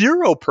has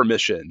zero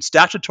permission,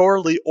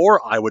 statutorily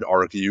or, I would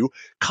argue,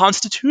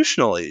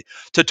 constitutionally,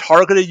 to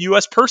target a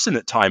U.S. person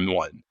at time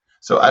one.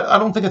 So I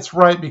don't think it's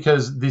right,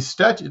 because the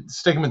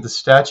sticking with the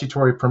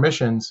statutory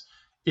permissions,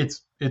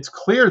 it's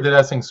clear that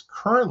as things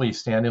currently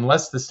stand,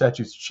 unless the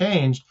statute's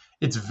changed,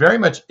 it's very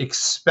much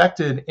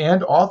expected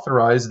and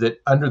authorized that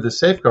under the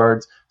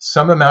safeguards,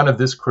 some amount of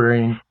this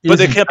querying But is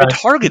they in can't be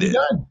fact to be targeted.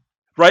 done.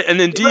 Right,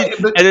 Right,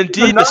 but and they're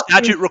indeed, the not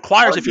being statute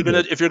requires,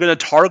 targeted. if you're gonna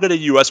target a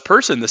U.S.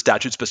 person, the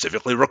statute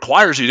specifically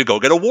requires you to go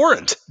get a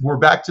warrant. We're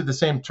back to the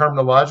same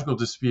terminological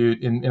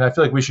dispute, and I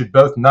feel like we should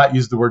both not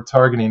use the word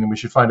targeting, and we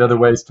should find other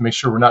ways to make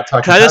sure we're not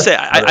talking Can I just past say,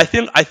 each other.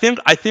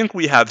 I think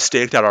we have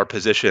staked out our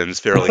positions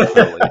fairly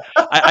clearly.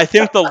 I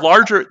think the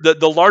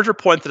larger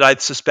point that I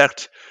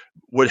suspect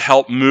would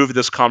help move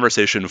this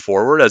conversation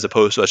forward, as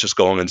opposed to us just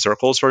going in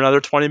circles for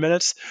another 20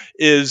 minutes,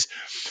 is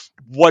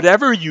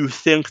whatever you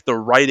think the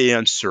right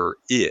answer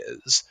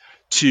is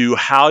to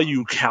how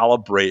you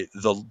calibrate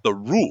the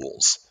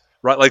rules,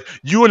 right? Like,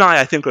 you and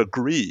I think,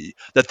 agree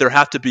that there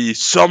have to be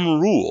some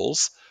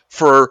rules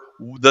for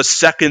the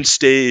second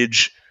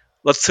stage,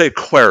 let's say,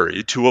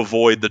 query, to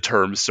avoid the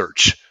term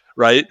search,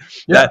 right?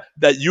 Yeah,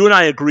 That you and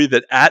I agree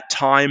that at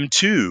time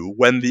two,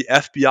 when the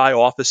FBI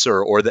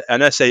officer or the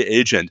NSA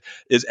agent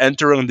is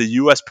entering the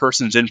US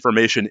person's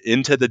information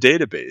into the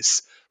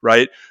database,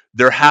 right,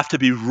 there have to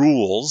be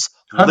rules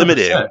 100%.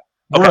 limiting.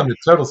 We're Okay, on the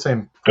total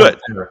same point good.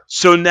 there.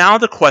 So now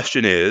the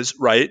question is,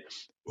 right,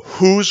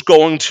 who's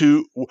going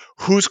to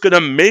who's going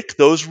to make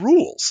those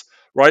rules,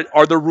 right?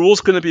 Are the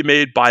rules going to be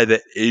made by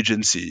the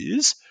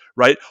agencies,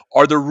 right?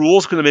 Are the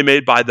rules going to be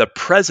made by the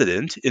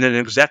president in an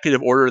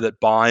executive order that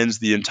binds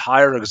the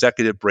entire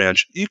executive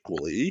branch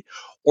equally?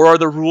 or are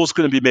the rules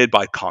going to be made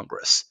by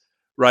Congress,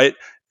 right?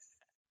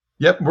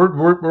 Yep,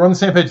 we're on the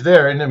same page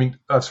there. And I mean,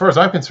 as far as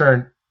I'm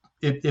concerned,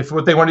 if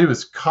what they want to do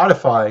is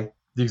codify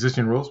the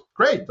existing rules,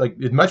 great. Like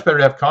it's much better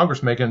to have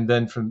Congress make them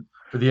than for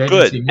the Good.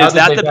 agency. Now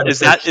that they've had a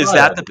fair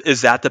shot at it.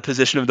 Is that the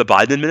position of the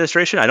Biden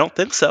administration? I don't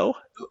think so.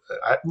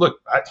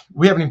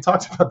 We haven't even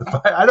talked about the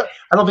Biden.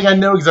 I don't think I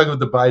know exactly what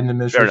the Biden Fair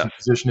administration enough.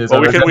 position is.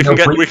 Well, I've got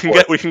no brief for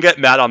it. we can get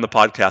Matt on the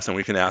podcast and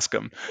we can ask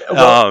him.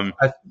 Well,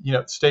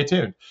 stay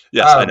tuned.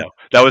 Yes, I know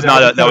No, it's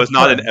kind of fun. Of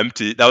not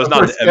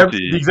course, an the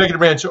empty. executive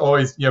branch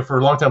always,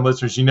 for long-time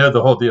listeners,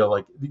 the whole deal.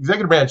 Like the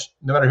executive branch,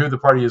 no matter who the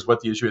party is,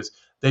 what the issue is,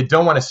 they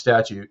don't want a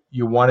statute.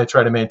 You want to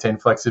try to maintain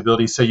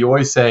flexibility. So you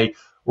always say,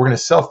 we're going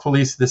to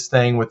self-police this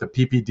thing with a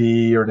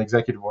PPD or an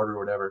executive order or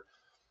whatever.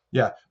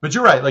 Yeah, but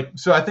you're right. Like,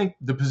 so I think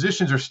the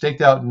positions are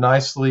staked out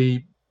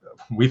nicely.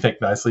 We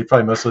think nicely.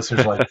 Probably most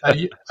listeners are like,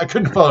 I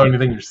couldn't follow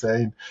anything you're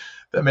saying.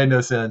 That made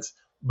no sense.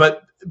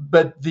 But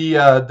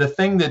the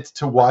thing that's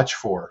to watch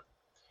for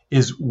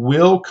is,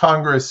 will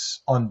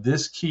Congress on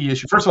this key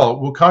issue? First of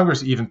all, will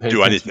Congress even pay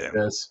Do attention anything.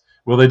 to this?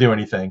 Will they do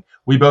anything?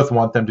 We both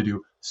want them to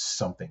do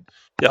something.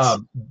 Yes.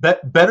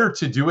 Better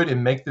to do it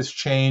and make this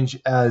change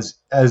as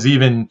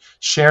even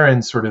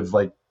Sharon sort of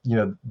like,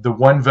 the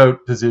one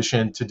vote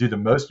position to do the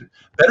most.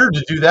 Better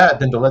to do that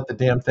than to let the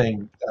damn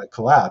thing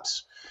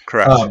collapse.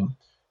 Correct.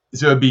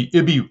 So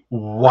it'd be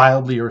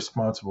wildly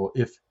irresponsible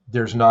if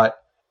there's not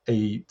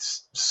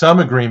some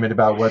agreement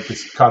about what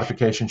this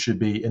codification should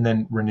be and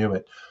then renew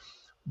it.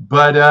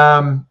 But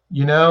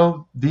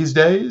these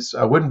days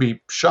I wouldn't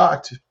be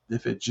shocked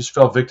if it just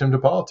fell victim to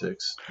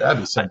politics.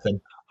 That'd be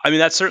something. I mean,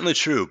 that's certainly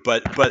true.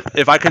 But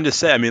if I can just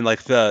say, I mean, like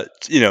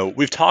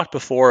we've talked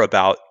before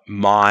about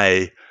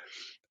my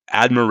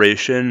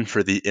admiration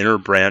for the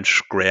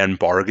interbranch grand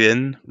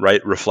bargain,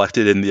 right,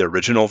 reflected in the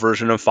original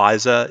version of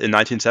FISA in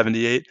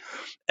 1978.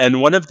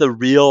 And one of the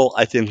real,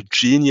 I think,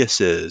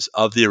 geniuses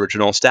of the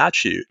original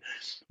statute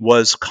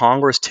was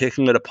Congress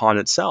taking it upon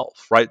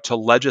itself, right, to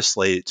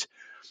legislate,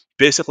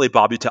 basically,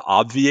 Bobby, to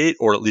obviate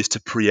or at least to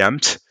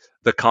preempt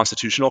the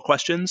constitutional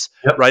questions,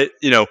 Yep. right?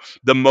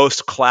 The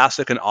most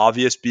classic and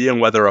obvious being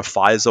whether a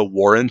FISA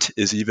warrant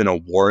is even a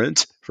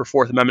warrant for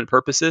Fourth Amendment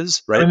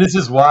purposes, right? I mean, this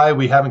is why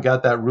we haven't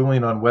got that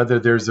ruling on whether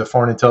there's a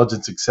foreign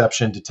intelligence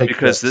exception to take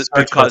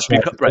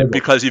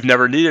because you've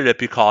never needed it,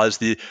 because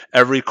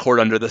every court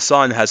under the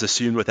sun has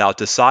assumed without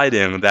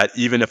deciding that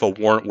even if a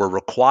warrant were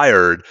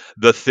required,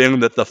 the thing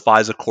that the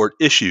FISA court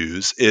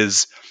issues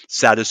is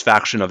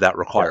satisfaction of that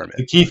requirement.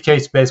 The Keith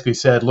case basically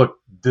said, look,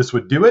 this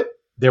would do it.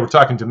 They were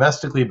talking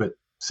domestically, but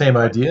same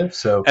idea.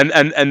 So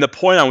and the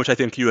point on which I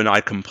think you and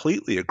I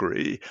completely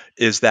agree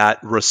is that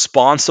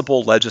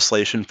responsible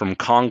legislation from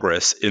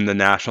Congress in the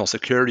national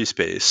security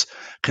space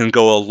can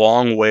go a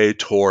long way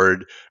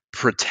toward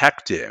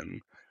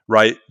protecting,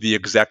 right, the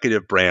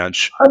executive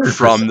branch 100%.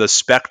 from the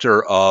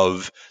specter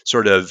of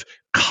sort of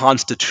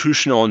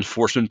constitutional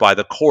enforcement by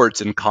the courts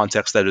in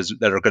contexts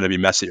that are going to be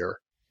messier.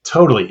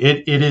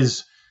 Totally.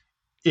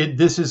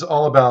 This is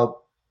all about,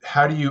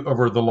 how do you,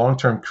 over the long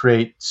term,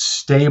 create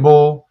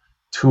stable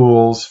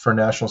tools for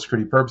national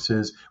security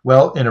purposes?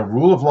 Well, in a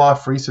rule of law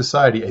free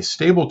society, a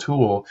stable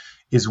tool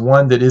is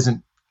one that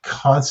isn't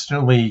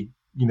constantly,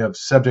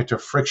 subject to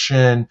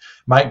friction,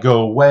 might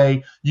go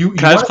away.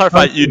 Can I just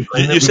clarify?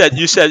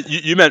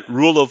 You meant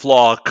rule of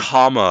law,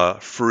 comma,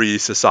 free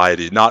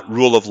society, not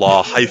rule of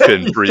law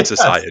hyphen free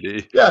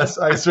society. Yes,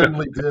 I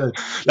certainly did.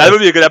 That would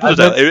be a good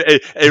episode.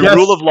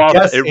 Rule of law,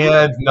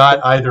 and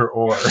not either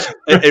or.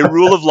 A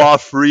rule of law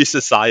free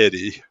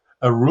society.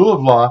 A rule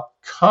of law,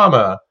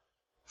 comma,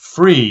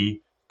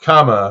 free,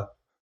 comma,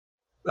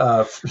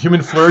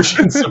 human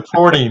flourishing,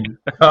 supporting,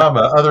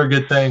 comma, other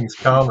good things,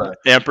 comma,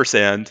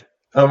 ampersand.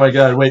 Oh my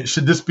God! Wait,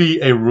 should this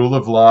be a rule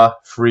of law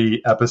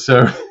free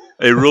episode?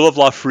 A rule of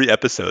law free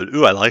episode.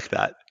 Ooh, I like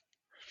that.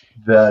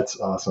 That's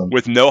awesome.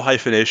 With no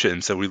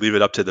hyphenation, so we leave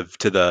it up to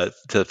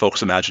the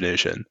folks'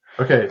 imagination.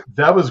 Okay,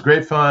 that was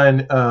great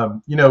fun.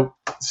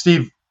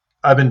 Steve,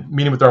 I've been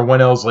meeting with our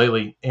 1Ls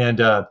lately, and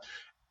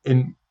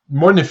in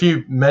more than a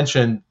few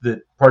mentioned that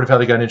part of how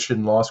they got interested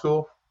in law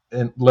school,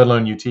 and let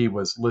alone UT,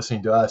 was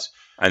listening to us.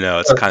 I know,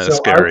 it's kind of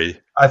scary.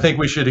 I think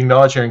we should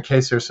acknowledge here, in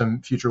case there's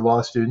some future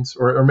law students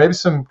or maybe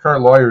some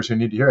current lawyers who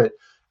need to hear it.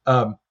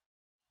 Our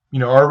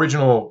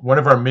original, one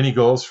of our mini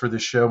goals for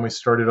this show, and we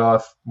started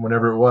off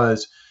whenever it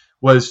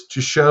was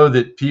to show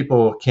that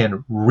people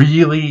can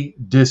really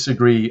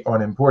disagree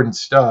on important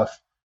stuff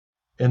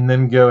and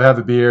then go have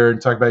a beer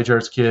and talk about each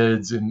other's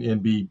kids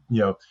and be,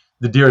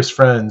 the dearest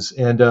friends.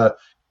 And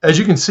as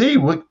you can see,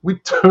 we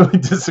totally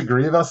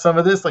disagree about some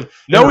of this. Like,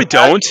 no, we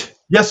don't.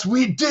 Yes,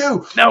 we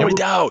do. No, we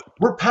don't.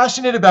 We're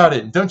passionate about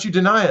it. Don't you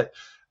deny it.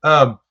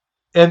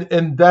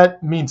 And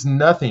that means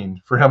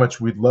nothing for how much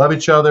we love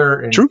each other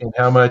and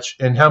how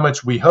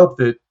much we hope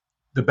that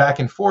the back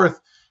and forth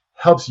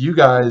helps you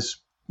guys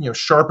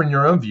sharpen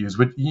your own views.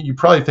 But you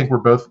probably think we're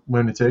both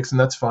lunatics, and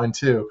that's fine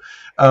too.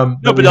 No,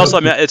 But but we also,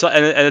 hope. I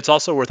mean, it's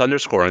also worth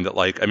underscoring that,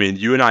 like, I mean,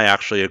 you and I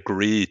actually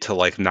agree to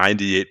like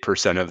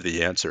 98% of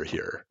the answer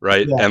here,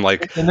 right? Yeah, And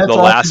like and that's the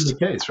often last the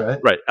case, right?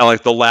 right, and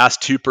like the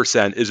last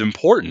 2% is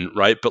important,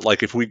 right? But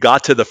like if we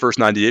got to the first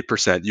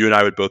 98%, you and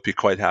I would both be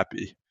quite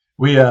happy.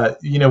 We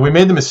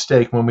made the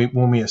mistake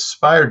when we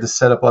aspired to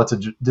set up lots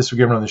of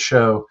disagreement on the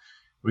show.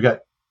 We got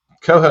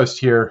co-hosts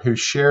here who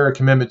share a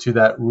commitment to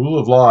that rule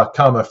of law,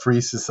 comma,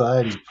 free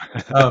society.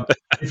 Um,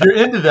 if you're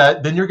into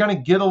that, then you're going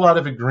to get a lot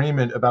of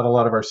agreement about a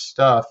lot of our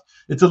stuff.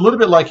 It's a little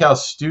bit like how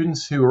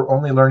students who are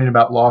only learning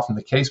about law from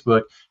the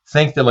casebook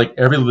think that like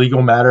every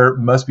legal matter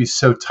must be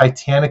so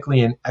titanically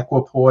in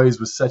equipoise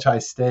with such high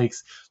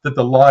stakes that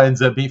the law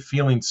ends up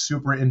feeling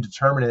super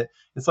indeterminate.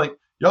 It's like,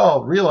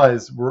 y'all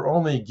realize we're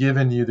only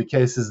giving you the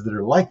cases that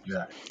are like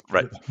that.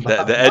 Right. The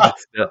A lot edge of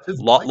stuff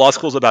isn't law, like law that.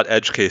 school is about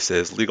edge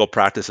cases. Legal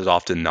practice is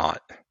often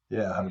not.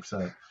 Yeah, 100%.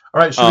 All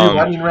right, should we Um,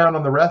 lightning round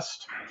on the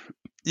rest?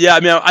 yeah,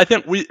 I mean, I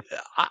think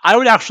I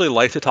would actually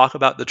like to talk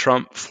about the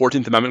Trump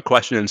 14th Amendment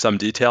question in some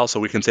detail, so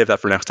we can save that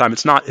for next time.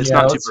 It's Yeah, not let's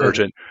super save it.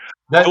 urgent.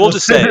 I will Let's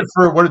just save say, it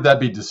for, what did that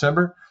be?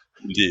 December?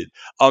 indeed,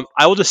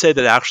 I will just say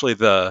that actually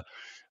the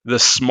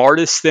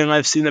smartest thing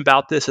I've seen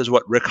about this is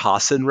what Rick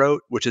Hasen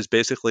wrote, which is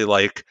basically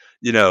like,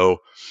 you know,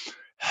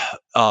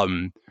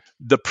 um,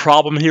 the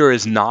problem here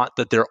is not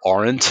that there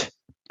aren't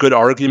good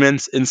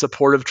arguments in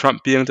support of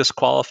Trump being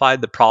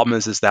disqualified. The problem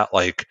is that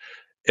like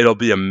it'll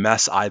be a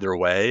mess either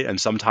way, and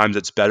sometimes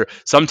it's better.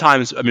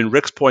 Sometimes, I mean,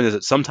 Rick's point is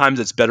that sometimes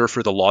it's better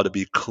for the law to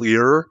be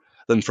clear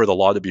than for the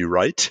law to be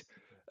right.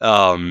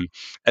 Um,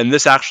 and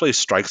this actually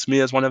strikes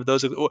me as one of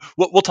those.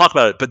 We'll talk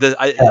about it, but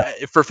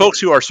Yeah. for folks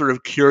who are sort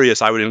of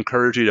curious, I would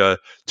encourage you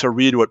to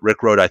read what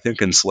Rick wrote, I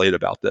think, in Slate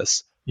about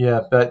this.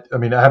 Yeah, but I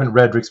mean, I haven't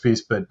read Rick's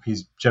piece, but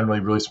he's generally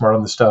really smart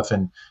on this stuff.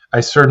 And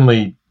I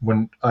certainly,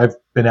 when I've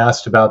been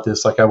asked about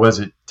this, like I was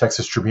at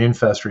Texas Tribune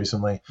Fest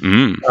recently,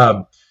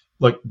 Mm.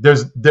 look,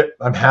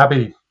 I'm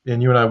happy,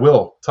 and you and I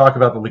will talk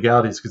about the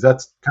legalities because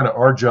that's kind of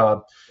our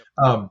job.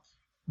 Um,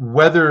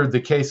 whether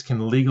the case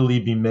can legally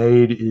be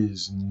made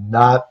is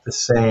not the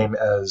same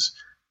as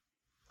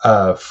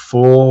a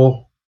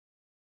full,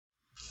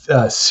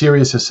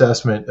 serious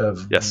assessment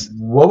of Yes.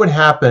 what would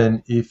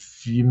happen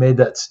if you made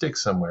that stick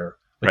somewhere.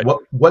 Like Right.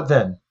 what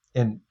then?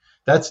 And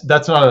that's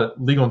not a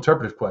legal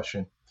interpretive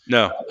question.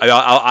 No,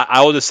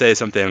 I will just say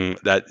something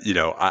that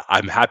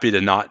I'm happy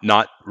to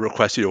not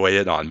request you to weigh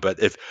in on. But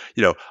if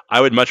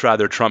I would much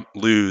rather Trump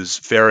lose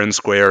fair and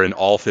square in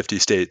all 50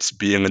 states,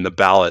 being on the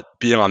ballot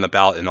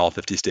in all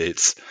 50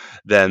 states,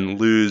 than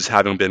lose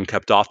having been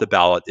kept off the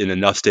ballot in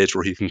enough states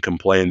where he can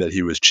complain that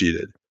he was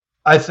cheated.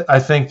 I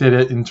think that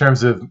in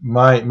terms of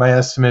my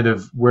estimate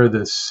of where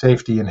the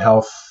safety and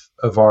health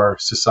of our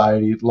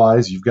society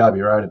lies, you've got to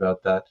be right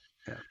about that.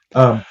 Yeah.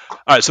 Um, All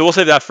right, so we'll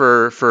save that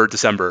for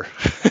December.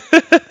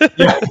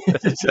 yeah,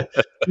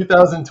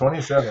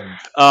 2027.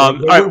 All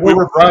right,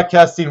 We're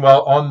broadcasting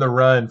while on the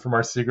run from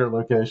our secret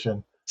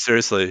location.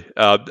 seriously,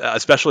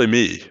 especially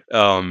me.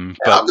 Yeah,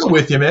 I'll go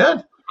with you,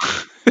 man.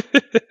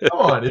 Come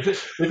on. If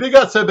it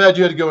got so bad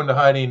you had to go into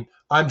hiding,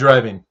 I'm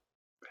driving.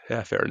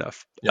 Yeah, fair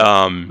enough.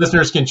 Yeah.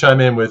 Listeners can chime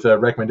in with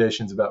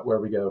recommendations about where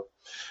we go.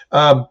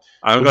 I'm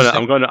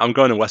We'll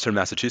going to Western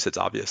Massachusetts,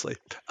 obviously.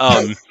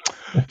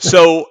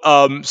 So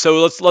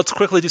let's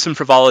quickly do some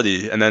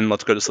frivolity, and then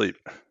let's go to sleep.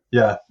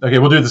 Yeah. Okay.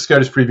 We'll do the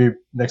SCOTUS preview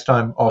next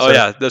time. Also. Oh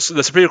yeah, the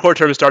Supreme Court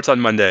term starts on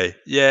Monday.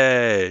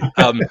 Yay!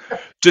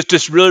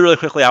 Just really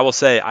quickly, I will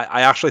say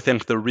I actually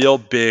think the real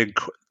big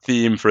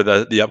theme for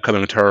the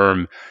upcoming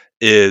term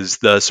is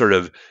the sort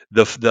of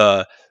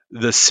the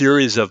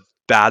series of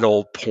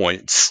battle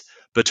points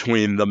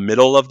between the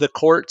middle of the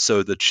court,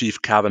 so the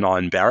Chief Kavanaugh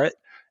and Barrett,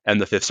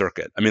 and the Fifth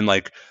Circuit. I mean,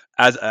 like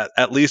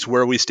at least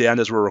where we stand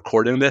as we're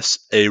recording this,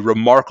 a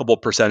remarkable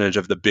percentage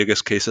of the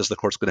biggest cases the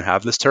court's going to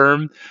have this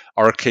term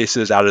are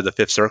cases out of the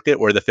Fifth Circuit,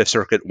 where the Fifth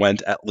Circuit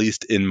went, at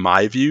least in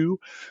my view,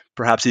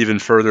 perhaps even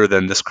further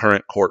than this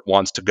current court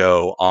wants to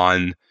go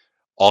on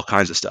all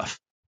kinds of stuff.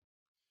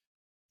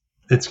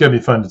 It's going to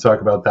be fun to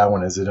talk about that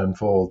one as it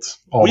unfolds.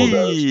 All of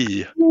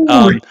those.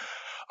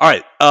 All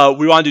right.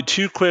 We want to do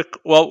two quick.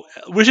 Well,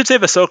 we should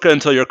save Ahsoka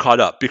until you're caught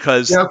up,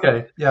 because Yeah.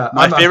 Okay. Yeah.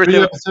 my favorite 3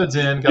 thing. episodes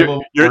in. Got a little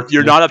work to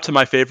You're do. not up to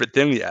my favorite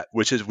thing yet,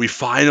 which is we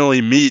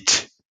finally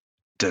meet.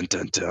 Dun,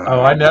 dun, dun.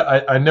 Oh, I know.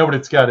 I know what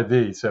it's got to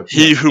be. So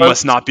He who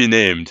must not be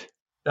named.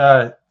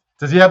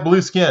 Does he have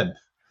blue skin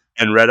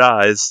And red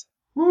eyes?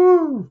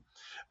 Woo!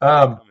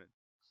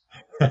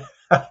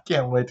 I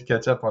can't wait to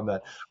catch up on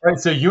that. All right,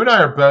 so you and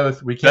I are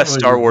both. We can't Best really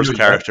Star Wars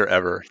review it yet. character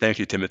ever. Thank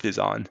you, Timothy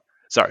Zahn.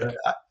 Sorry.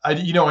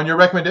 On your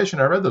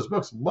recommendation, I read those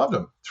books. Loved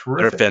them.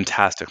 Terrific. They're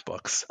fantastic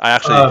books.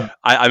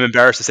 I'm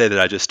embarrassed to say that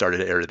I just started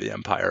Heir to the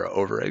Empire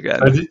over again.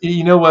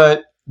 You know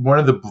what? One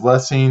of the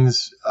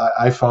blessings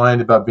I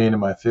find about being in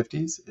my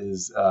 50s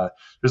is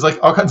there's like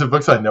all kinds of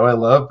books I know I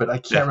love, but I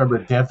can't remember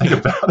a damn thing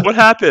about it. What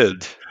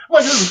happened?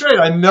 Well, this is great.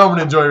 I know I'm going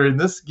to enjoy reading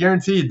this.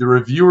 Guaranteed. The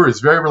reviewer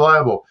is very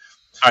reliable.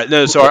 All right,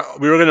 no. So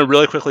we were going to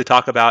really quickly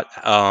talk about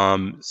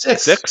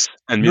Six. Six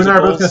and You and I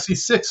are both going to musicals. see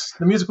Six,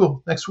 the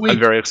musical, next I'm week.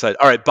 very excited.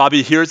 All right,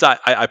 Bobby.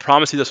 I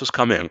promise you this was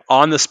coming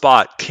on the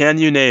spot. Can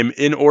you name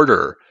in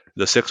order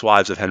the six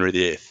wives of Henry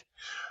VIII?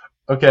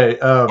 Okay.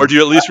 Or do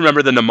you at least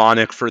remember the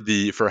mnemonic for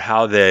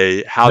how No,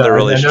 their I know.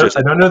 relationships?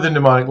 I don't know the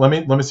mnemonic. Let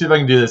me see if I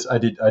can do this. I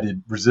did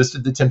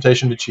resisted the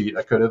temptation to cheat.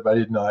 I could have, but I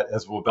did not.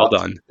 As Well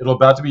done. it'll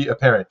about to be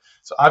apparent.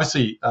 So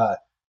obviously,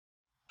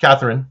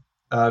 Catherine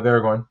of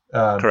Aragon.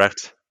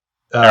 Correct.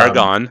 Um,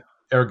 Aragon.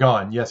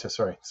 Aragon. Yes. Yes.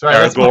 Sorry.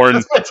 That's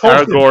Aragorn. my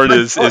Tolkien. Aragorn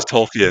is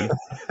Tolkien.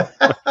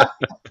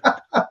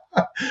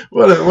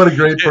 What a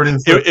great Freudian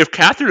slip. If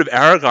Catherine of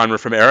Aragon were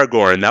from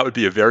Aragorn, that would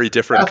be a very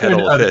different Catherine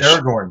kettle of of fish.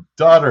 Aragorn,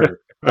 daughter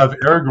of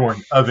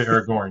Aragorn of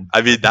Aragorn.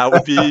 I mean,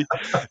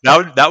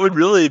 that would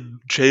really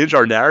change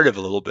our narrative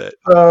a little bit.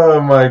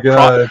 Oh my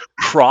God!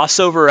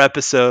 Crossover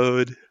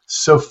episode.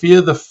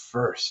 Sophia the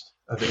First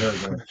of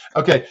Aragorn.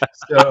 Okay,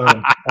 so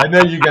I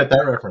know you got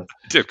that reference.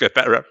 Did get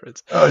that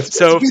reference. Oh, it's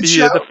a good Sophia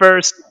show. the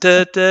First.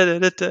 Da, da,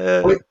 da,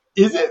 da. Wait,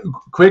 is it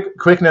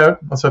quick note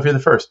on Sophia the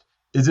First?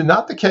 Is it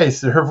not the case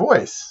that her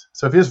voice,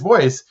 Sophia's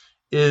voice,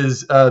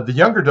 is the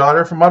younger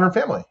daughter from Modern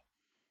Family?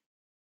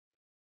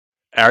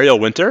 Ariel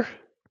Winter.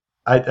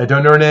 I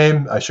don't know her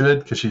name. I should,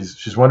 because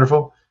she's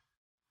wonderful.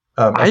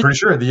 I'm pretty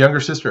sure the younger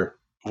sister.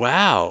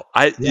 Wow.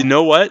 Yeah. You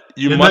know what?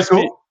 Isn't that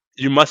cool?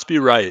 You must be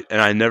right,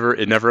 and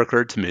it never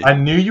occurred to me. I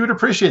knew you would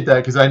appreciate that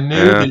because I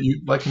knew that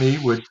you, like me,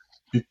 would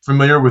be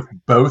familiar with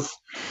both.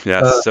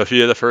 Yes,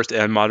 Sophia the First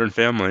and Modern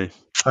Family.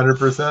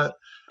 100%.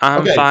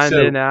 I'm Okay,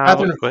 finding so out.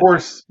 Catherine, of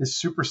course, is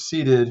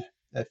superseded,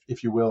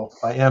 if you will,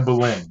 by Anne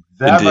Boleyn.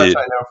 That Indeed.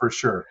 much I know for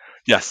sure.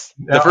 Yes,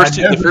 Now,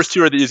 the first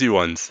two are the easy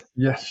ones.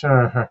 Yeah,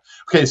 sure.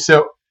 Okay,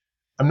 so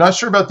I'm not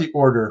sure about the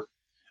order.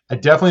 I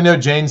definitely know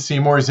Jane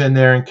Seymour's in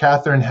there and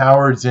Catherine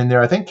Howard's in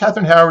there. I think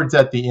Catherine Howard's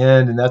at the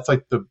end, and that's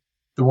like the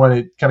one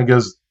it kind of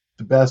goes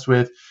the best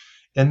with.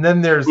 And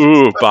then there's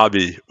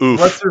Bobby. Oof.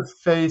 What's her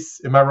face?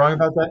 Am I wrong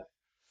about that?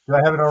 Did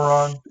I have it all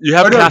wrong? You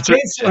have Catherine.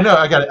 No,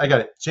 I got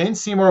it. Jane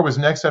Seymour was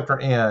next after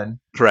Anne.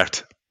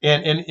 Correct.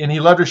 And he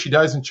loved her. She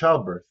dies in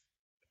childbirth.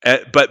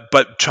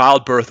 But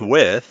childbirth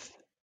with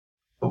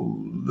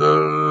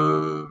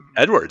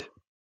Edward.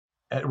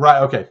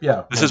 Right. Okay.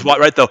 Yeah. This is what,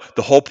 right? The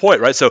whole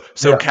point, right? So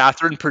Yeah.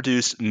 Catherine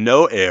produced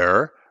no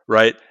heir,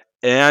 right?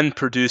 Catherine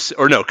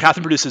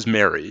produces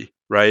Mary,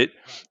 right?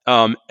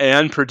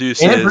 Anne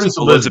produces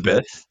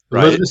Elizabeth,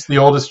 right? Elizabeth's the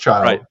oldest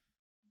child. Right.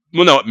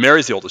 Well, no,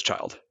 Mary's the oldest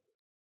child.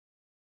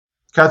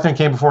 Catherine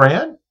came before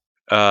Anne?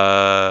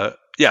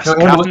 Yes, no,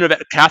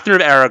 Catherine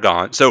of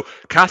Aragon. So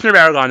Catherine of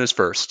Aragon is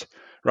first,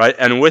 right?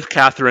 And with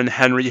Catherine,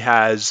 Henry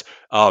has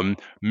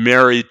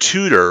Mary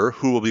Tudor,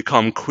 who will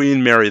become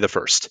Queen Mary the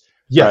First.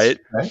 Yes.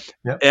 Right? Okay.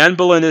 Yep. Anne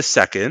Boleyn is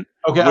second.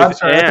 Okay, I'm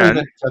sorry. I thought you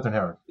meant Catherine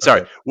Howard.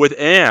 Sorry. With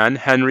Anne,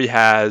 Henry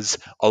has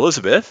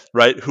Elizabeth,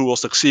 right, who will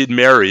succeed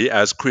Mary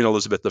as Queen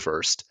Elizabeth I.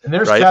 And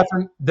there's right?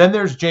 Catherine. Then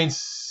there's Jane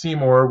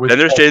Seymour with Then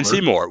there's Edward. Jane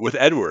Seymour with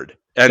Edward.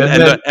 And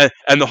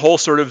the whole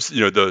sort of,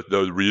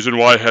 the reason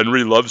why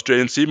Henry loves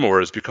Jane Seymour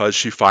is because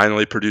she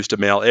finally produced a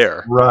male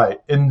heir. Right.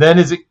 And then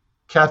is it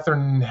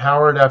Catherine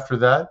Howard after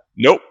that?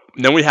 Nope.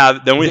 Then we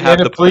have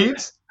Anne of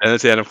Cleves? And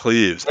it's Anne of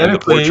Cleves. Anne and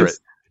of Cleves. Portrait.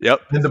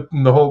 Yep.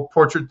 And the whole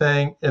portrait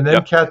thing. And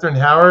then Catherine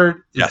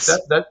Howard. Yes.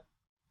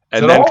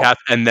 And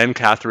then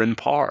Catherine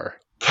Parr.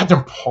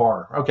 Catherine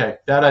Parr. Okay,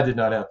 that I did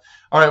not know.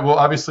 All right, well,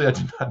 obviously I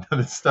did not know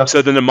this stuff.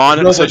 So the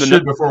mnemonic. I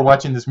should before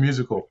watching this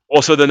musical.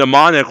 Well, so the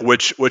mnemonic,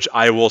 which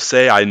I will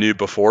say I knew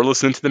before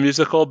listening to the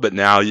musical, but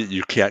now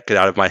you can't get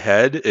out of my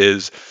head,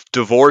 is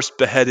divorced,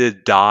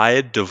 beheaded,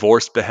 died,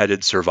 divorced,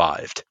 beheaded,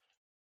 survived.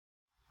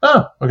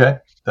 Oh, okay.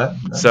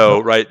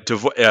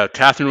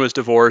 Catherine was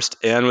divorced,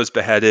 Anne was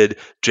beheaded,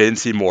 Jane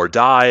Seymour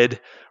died,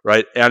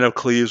 right? Anne of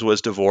Cleves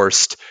was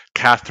divorced,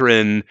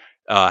 Catherine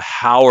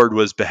Howard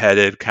was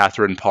beheaded,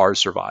 Catherine Parr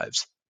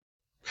survives.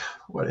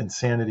 What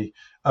insanity!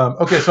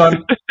 Okay, so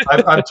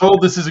I'm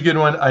told this is a good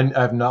one.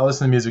 I've not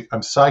listened to the music. I'm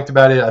psyched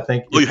about it. I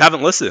think. Well, you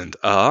haven't listened.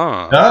 No.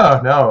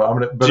 I'm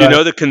gonna. But do you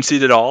know the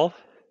conceit at all?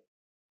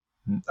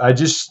 I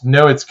just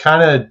know it's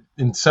kind of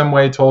in some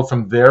way told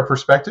from their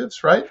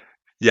perspectives, right?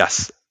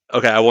 Yes.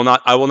 Okay. I will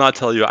not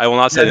tell you. I will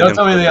not say. Don't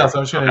tell me anything else.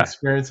 I'm just gonna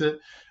experience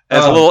it.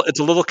 It's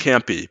a little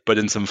campy, but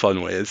in some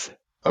fun ways.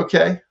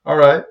 Okay. All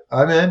right.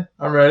 I'm in.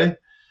 I'm ready.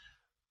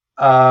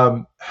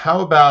 How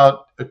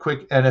about a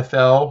quick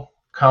NFL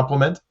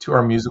compliment to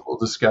our musical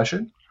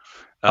discussion?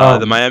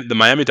 The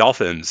Miami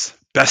Dolphins,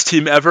 best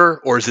team ever,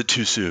 or is it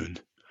too soon?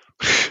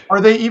 Are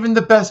they even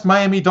the best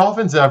Miami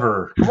Dolphins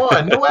ever? Come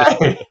on, no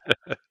way.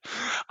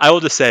 I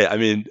will just say, I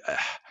mean,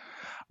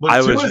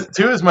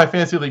 Tua is my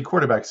fantasy league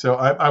quarterback, so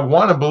I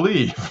want to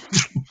believe.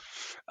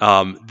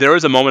 There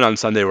was a moment on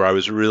Sunday where I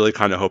was really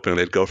kind of hoping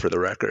they'd go for the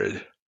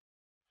record.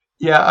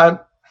 Yeah,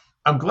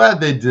 I'm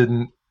glad they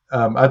didn't.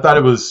 I thought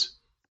it was.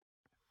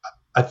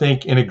 I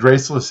think in a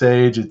graceless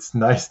age, it's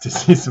nice to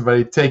see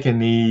somebody take a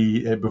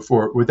knee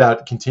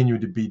without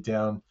continuing to beat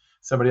down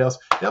somebody else.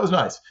 That was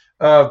nice.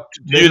 Do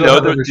you know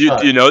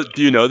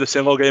the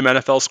single game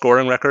NFL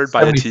scoring record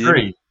by a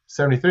team?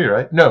 73,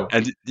 right? No.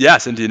 And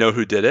yes, and do you know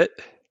who did it?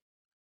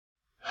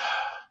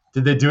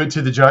 Did they do it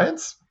to the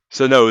Giants?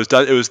 So no, it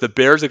was the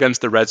Bears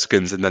against the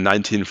Redskins in the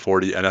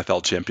 1940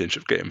 NFL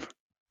championship game.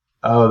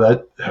 Oh,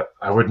 that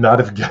I would not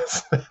have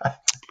guessed that.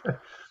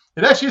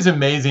 It actually is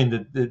amazing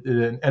that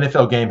an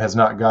NFL game has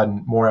not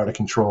gotten more out of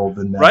control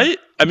than that. Right?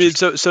 I mean,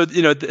 so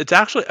it's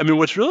actually. I mean,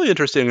 what's really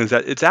interesting is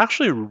that it's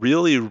actually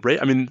really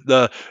rare. I mean,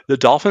 the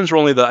Dolphins were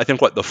only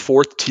the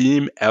fourth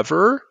team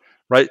ever,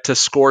 right, to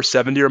score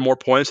 70 or more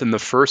points, and the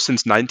first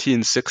since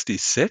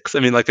 1966.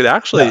 I mean, like it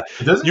actually.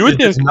 You would It think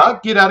does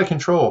not get out of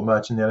control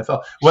much in the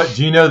NFL. What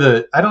do you know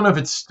that? I don't know if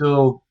it's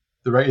still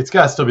the right. It's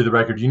got to still be the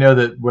record. Do you know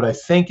that what I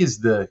think is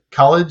the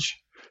college?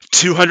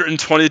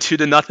 222-0.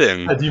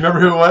 Do you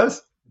remember who it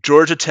was?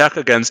 Georgia Tech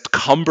against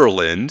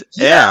Cumberland,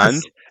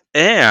 Yes.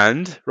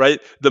 and right,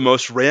 the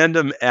most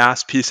random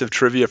ass piece of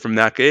trivia from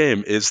that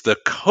game is the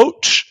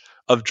coach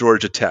of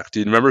Georgia Tech. Do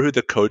you remember who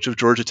the coach of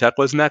Georgia Tech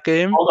was in that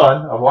game? Hold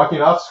on, I'm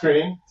walking off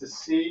screen to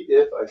see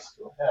if I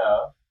still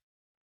have.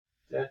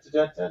 Da,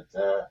 da, da,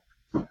 da.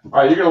 All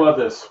right, you're gonna love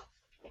this.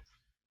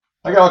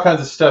 I got all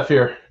kinds of stuff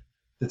here.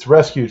 It's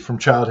rescued from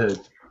childhood.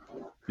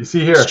 You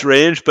see here.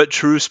 Strange but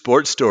true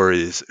sports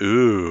stories.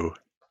 Ooh.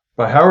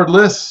 By Howard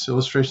Liss,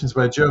 illustrations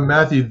by Joe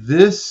Matthew.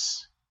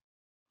 It's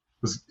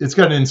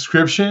got an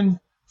inscription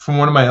from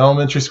one of my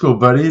elementary school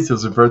buddies. It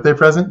was a birthday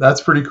present.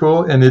 That's pretty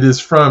cool. And it is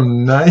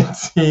from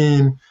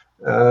 19.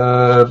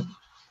 Can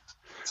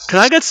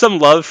I get some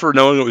love for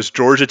knowing it was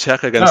Georgia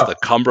Tech against the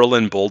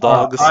Cumberland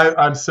Bulldogs?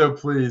 I'm so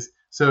pleased.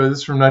 So this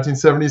is from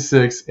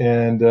 1976,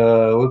 and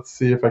let's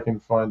see if I can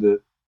find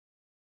it.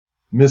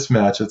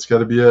 Mismatch. That's got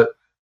to be it.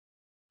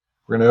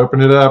 We're going to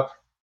open it up.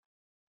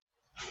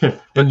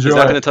 Enjoy. Is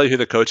that going to tell you who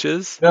the coach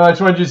is? No, I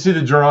just wanted you to see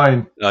the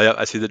drawing. Oh, yeah,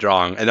 I see the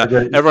drawing. And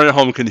everyone at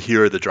home can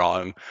hear the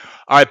drawing.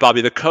 All right,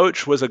 Bobby, the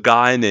coach was a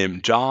guy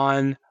named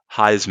John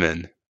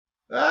Heisman.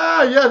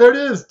 Ah, yeah, there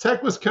it is.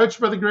 Tech was coached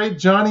by the great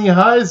Johnny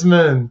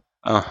Heisman.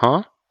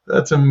 Uh-huh.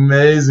 That's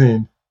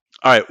amazing.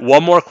 All right,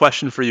 one more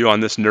question for you on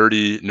this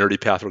nerdy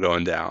path we're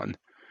going down.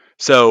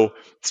 So,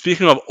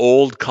 speaking of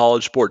old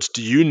college sports,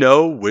 do you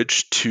know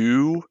which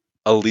two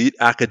elite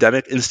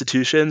academic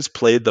institutions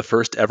played the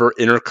first ever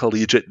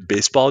intercollegiate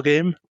baseball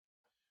game?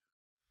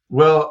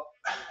 Well,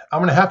 I'm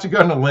going to have to go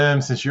on a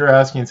limb since you're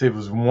asking and say it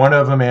was one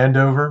of them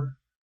Andover.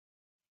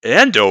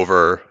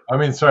 Andover? I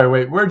mean, sorry,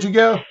 wait, where'd you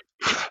go?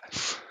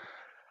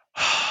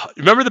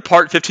 Remember the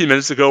part 15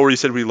 minutes ago where you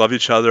said we love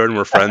each other and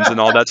we're friends and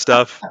all that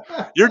stuff?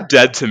 You're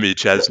dead to me,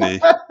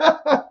 Chesney.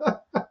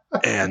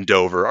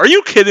 Andover. Are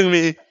you kidding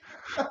me?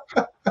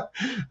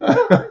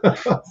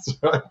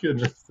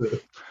 Goodness.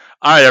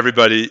 All right,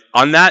 everybody.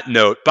 On that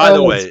note, by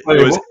the way,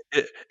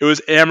 it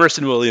was Amherst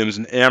and Williams,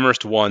 and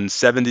Amherst won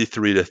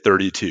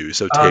 73-32.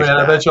 So take that.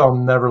 I bet y'all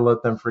never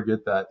let them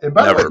forget that. And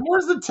by the way,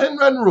 where's the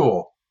 10-run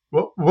rule?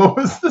 What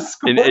was the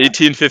score? In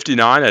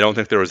 1859, I don't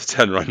think there was a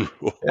 10-run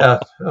rule. Yeah,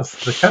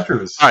 the country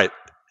was. All right.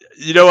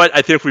 You know what?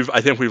 I think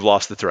we've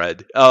lost the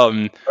thread. All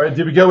right.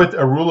 Did we go with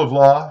a rule of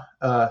law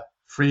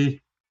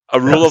free? A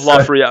rule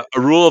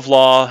of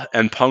law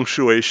and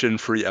punctuation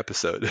free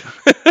episode.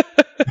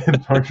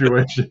 And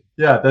punctuation.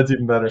 Yeah, that's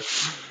even better.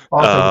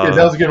 Awesome. Okay,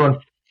 that was a good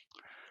one.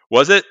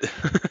 Was it?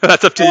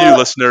 That's up to you,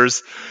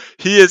 listeners.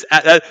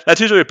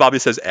 That's usually what Bobby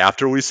says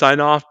after we sign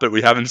off, but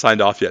we haven't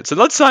signed off yet. So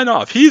let's sign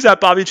off. He's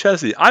at Bobby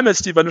Chesney. I'm at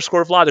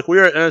Steve_Vladik. We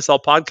are at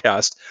NSL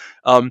Podcast.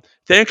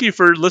 Thank you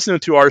for listening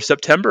to our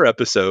September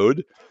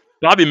episode.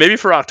 Bobby, maybe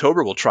for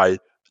October we'll try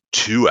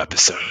 2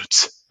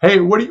 episodes. Hey,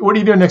 what are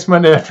you doing next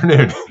Monday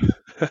afternoon?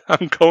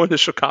 I'm going to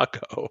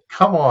Chicago.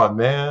 Come on,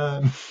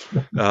 man.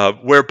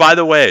 Where, by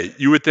the way,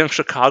 you would think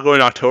Chicago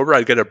in October,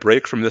 I'd get a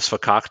break from this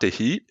fakakta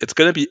heat. It's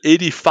going to be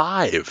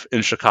 85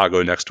 in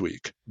Chicago next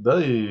week. What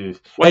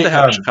the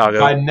heck, Chicago?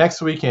 By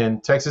next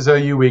weekend, Texas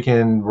OU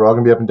weekend, we're all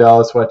going to be up in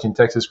Dallas watching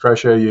Texas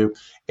crush OU.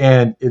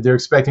 And they're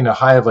expecting a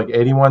high of like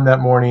 81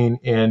 that morning,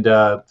 and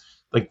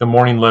like the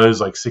morning low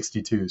is like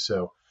 62.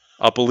 So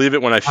I'll believe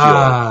it when I feel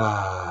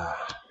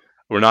it.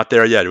 We're not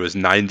there yet. It was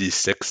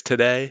 96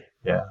 today.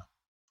 Yeah.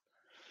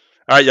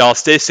 All right, y'all.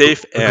 Stay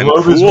safe and cool.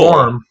 The globe is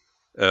warm.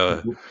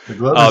 The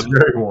globe is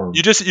very warm.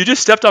 You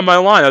just stepped on my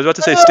line. I was about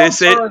to say,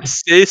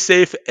 stay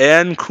safe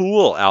and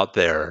cool out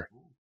there.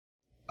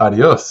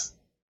 Adios.